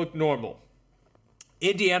 Made him look normal.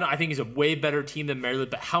 Indiana, I think, is a way better team than Maryland,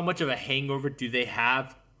 but how much of a hangover do they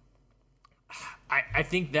have? I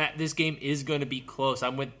think that this game is going to be close.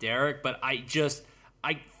 I'm with Derek, but I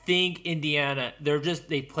think Indiana,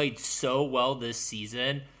 they played so well this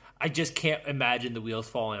season. I just can't imagine the wheels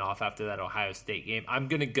falling off after that Ohio State game. I'm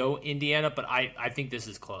going to go Indiana, but I think this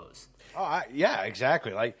is close. Oh, yeah,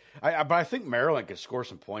 exactly. But I think Maryland can score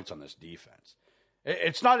some points on this defense.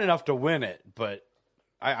 It's not enough to win it, but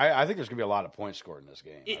I think there's going to be a lot of points scored in this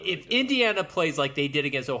game. If Indiana plays like they did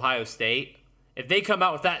against Ohio State, if they come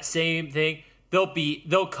out with that same thing,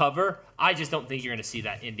 they'll cover. I just don't think you're going to see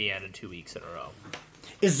that Indiana 2 weeks in a row.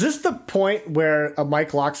 Is this the point where a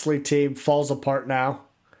Mike Locksley team falls apart now?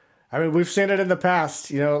 I mean, we've seen it in the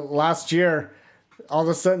past. Last year, all of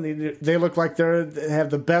a sudden they look like they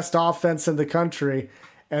have the best offense in the country,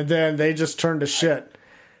 and then they just turn to shit.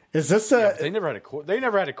 Is this they never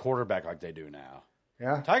had a quarterback like they do now.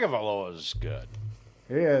 Yeah, Tagovailoa is good.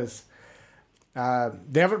 He is.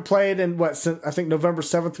 They haven't played in since I think November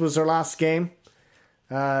 7th was their last game.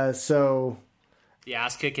 So the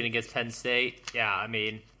ass kicking against Penn State. Yeah, I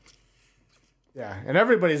mean. Yeah, and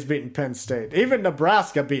everybody's beaten Penn State. Even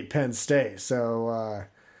Nebraska beat Penn State. So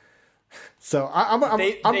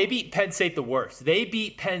they beat Penn State the worst. They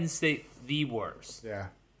beat Penn State the worst. Yeah,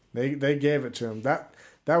 they gave it to him. That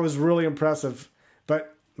was really impressive.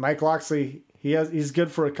 But Mike Locksley, he's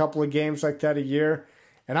good for a couple of games like that a year,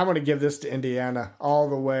 and I'm going to give this to Indiana all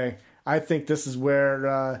the way. I think this is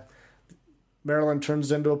where Maryland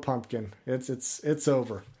turns into a pumpkin. It's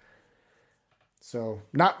over. So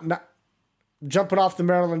not jumping off the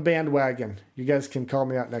Maryland bandwagon. You guys can call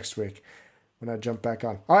me out next week when I jump back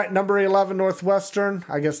on. All right, number 11 Northwestern.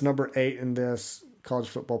 I guess number 8 in this college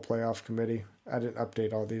football playoff committee. I didn't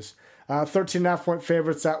update all these. 13.5-point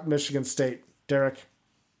favorites at Michigan State. Derek?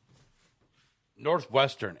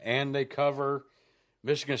 Northwestern, and they cover.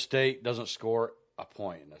 Michigan State doesn't score a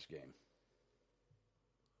point in this game.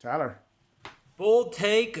 Tyler? Bold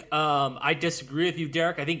take. I disagree with you,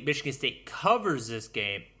 Derek. I think Michigan State covers this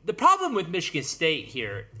game. The problem with Michigan State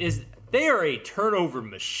here is they are a turnover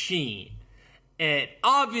machine. And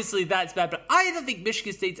obviously that's bad, but I don't think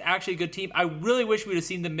Michigan State's actually a good team. I really wish we'd have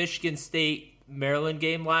seen the Michigan State-Maryland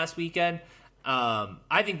game last weekend.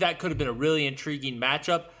 I think that could have been a really intriguing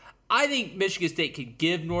matchup. I think Michigan State could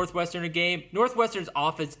give Northwestern a game. Northwestern's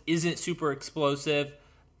offense isn't super explosive.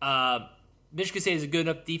 Michigan State is a good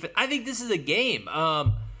enough defense. I think this is a game.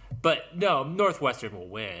 But no, Northwestern will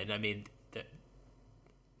win. I mean,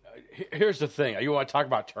 here's the thing. You want to talk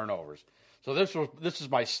about turnovers. So this is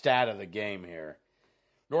my stat of the game here.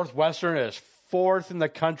 Northwestern is 4th in the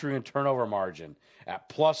country in turnover margin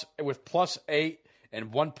with +8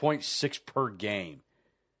 and 1.6 per game.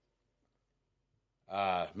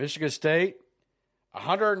 Michigan State,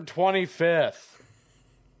 125th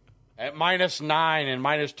at -9 and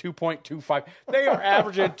 -2.25. They are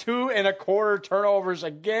averaging 2.25 turnovers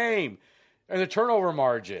a game in the turnover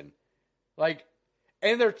margin.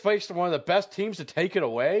 And they're facing one of the best teams to take it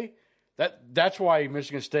away. That's why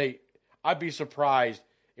Michigan State, I'd be surprised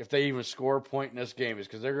if they even score a point in this game, is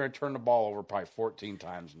because they're going to turn the ball over probably 14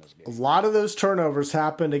 times in this game. A lot of those turnovers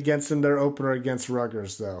happened in their opener against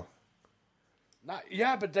Rutgers, though. But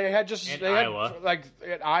they had Iowa.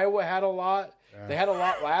 Iowa had a lot. Yeah. They had a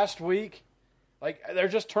lot last week. They're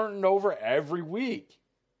just turning over every week.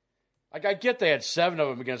 I get they had 7 of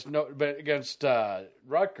them against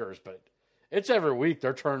Rutgers, but it's every week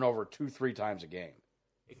they're turning over 2-3 times a game.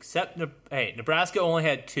 Except Nebraska only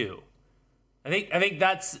had 2. I think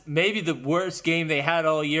that's maybe the worst game they had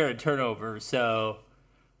all year in turnovers. So,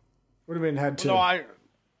 what do you mean had 2?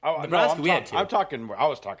 Nebraska, we had 2. I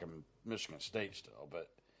was talking Michigan State still, but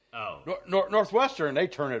Northwestern, they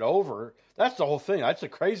turn it over. That's the whole thing. That's the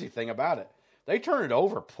crazy thing about it. They turn it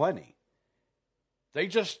over plenty. They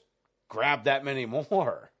just grab that many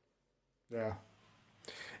more. Yeah.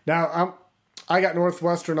 Now I got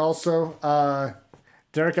Northwestern also.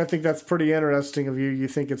 Derek, I think that's pretty interesting of you. You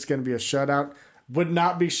think it's going to be a shutout. Would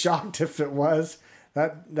not be shocked if it was.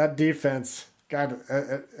 That defense, God,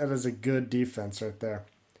 that is a good defense right there.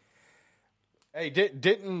 Hey,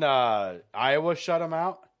 didn't Iowa shut them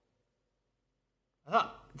out? I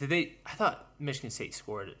thought Michigan State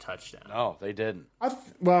scored a touchdown. No, they didn't.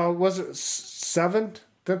 Was it 7?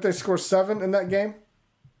 Didn't they score 7 in that game?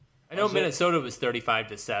 I know Minnesota was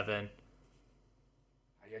 35-7.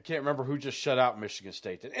 I can't remember who just shut out Michigan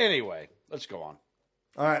State. Anyway, let's go on.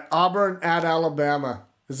 All right, Auburn at Alabama.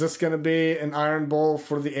 Is this going to be an Iron Bowl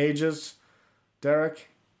for the ages, Derek?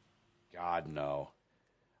 God, no.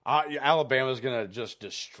 Alabama's going to just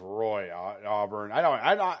destroy Auburn.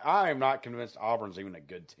 I am not convinced Auburn's even a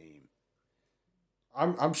good team.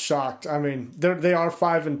 I'm shocked. I mean, they are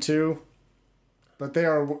 5-2, but they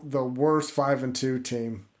are the worst 5-2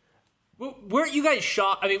 team. Weren't you guys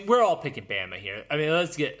shocked? I mean, we're all picking Bama here. I mean,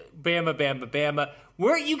 let's get Bama.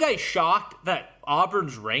 Weren't you guys shocked that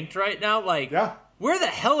Auburn's ranked right now? Yeah. Where the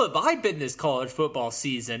hell have I been this college football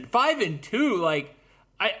season? 5-2.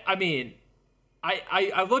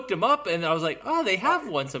 I looked them up and I was like, oh, they have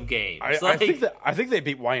won some games. I think they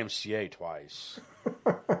beat YMCA twice.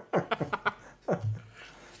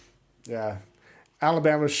 Yeah,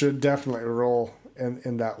 Alabama should definitely roll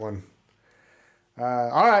in that one.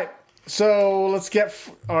 All right. So let's get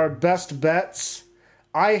our best bets.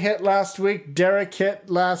 I hit last week. Derek hit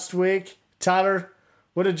last week. Tyler,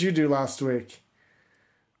 what did you do last week?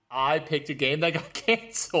 I picked a game that got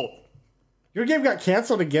canceled. Your game got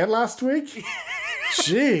canceled again last week?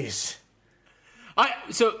 Jeez.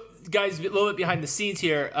 So, guys, a little bit behind the scenes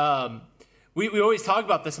here. We always talk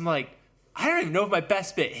about this. I'm like, I don't even know if my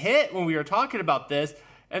best bet hit when we were talking about this.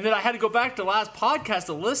 And then I had to go back to the last podcast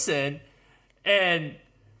to listen. And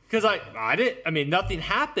because nothing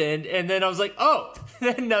happened. And then I was like, oh,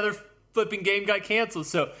 another flipping game got canceled.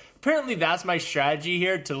 So apparently that's my strategy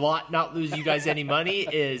here to not lose you guys any money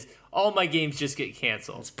is all my games just get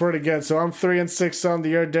canceled. It's pretty good. So I'm 3-6 on the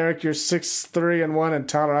year. Derek, you're 6-3-1. And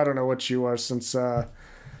Tyler, I don't know what you are since I'm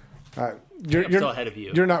still ahead of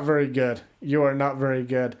you. You're not very good. You are not very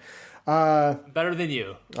good. Better than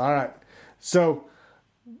you. All right. So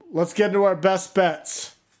let's get into our best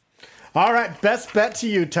bets. All right, best bet to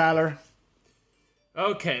you, Tyler.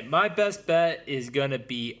 Okay, my best bet is going to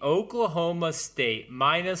be Oklahoma State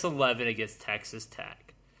 -11 against Texas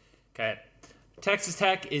Tech. Okay, Texas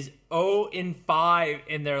Tech is 0-5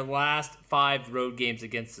 in their last 5 road games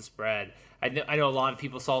against the spread. I know a lot of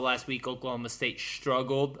people saw last week Oklahoma State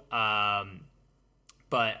struggled, but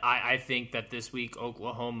I think that this week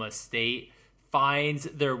Oklahoma State finds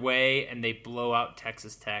their way and they blow out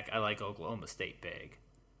Texas Tech. I like Oklahoma State big.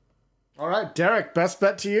 All right, Derek, best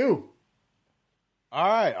bet to you. All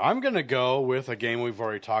right, I'm going to go with a game we've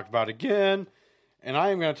already talked about again, and I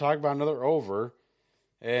am going to talk about another over,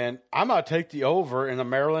 and I'm going to take the over in the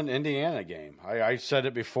Maryland-Indiana game. I said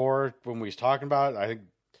it before when we was talking about it. I think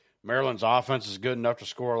Maryland's offense is good enough to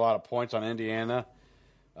score a lot of points on Indiana.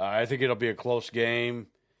 I think it'll be a close game.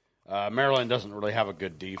 Maryland doesn't really have a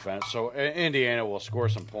good defense, so Indiana will score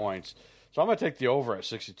some points. So I'm going to take the over at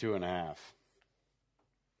 62.5.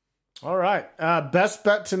 All right. Best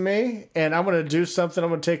bet to me, and I'm going to do something. I'm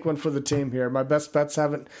going to take one for the team here. My best bets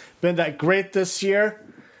haven't been that great this year.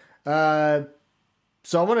 So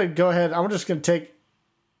I'm going to go ahead. I'm just going to take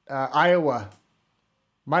Iowa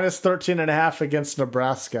 -13.5 against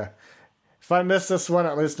Nebraska. If I miss this one,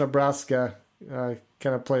 at least Nebraska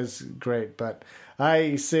kind of plays great. But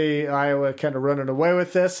I see Iowa kind of running away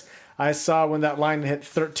with this. I saw when that line hit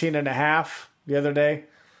 13.5 the other day,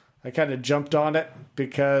 I kind of jumped on it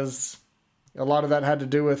because a lot of that had to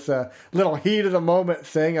do with a little heat of the moment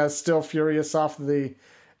thing. I was still furious off the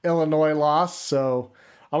Illinois loss, so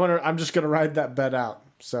I'm just going to ride that bet out.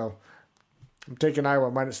 So I'm taking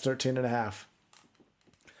Iowa minus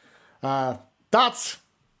 13.5. Thoughts?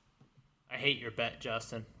 I hate your bet,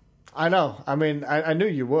 Justin. I know. I mean, I knew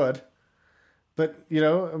you would. But,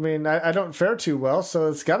 I don't fare too well, so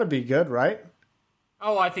it's got to be good, right?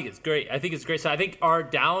 Oh, I think it's great. So I think our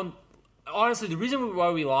down... Honestly, the reason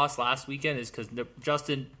why we lost last weekend is because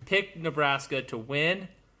Justin picked Nebraska to win.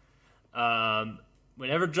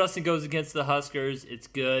 Whenever Justin goes against the Huskers, it's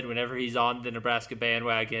good. Whenever he's on the Nebraska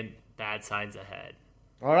bandwagon, bad signs ahead.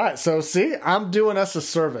 All right, so see, I'm doing us a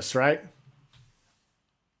service, right?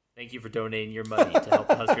 Thank you for donating your money to help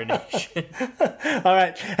the Husker Nation. All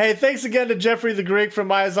right. Hey, thanks again to Jeffrey the Greek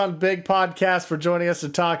from Eyes on Big Podcast for joining us to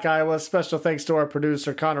talk Iowa. Special thanks to our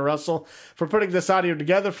producer, Connor Russell, for putting this audio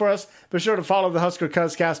together for us. Be sure to follow the Husker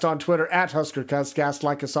Cuzcast on Twitter at Husker Cuzcast.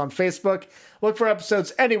 Like us on Facebook. Look for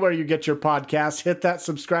episodes anywhere you get your podcasts. Hit that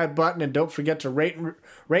subscribe button and don't forget to rate and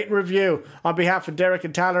review. On behalf of Derek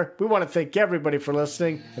and Tyler, we want to thank everybody for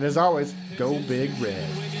listening. And as always, go Big Red.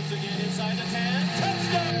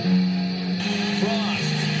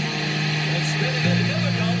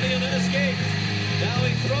 Now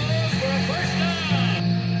he throws for a first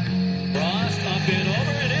down. Frost up and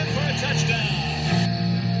over and in for a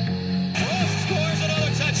touchdown. Frost scores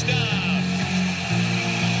another touchdown.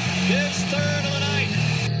 His third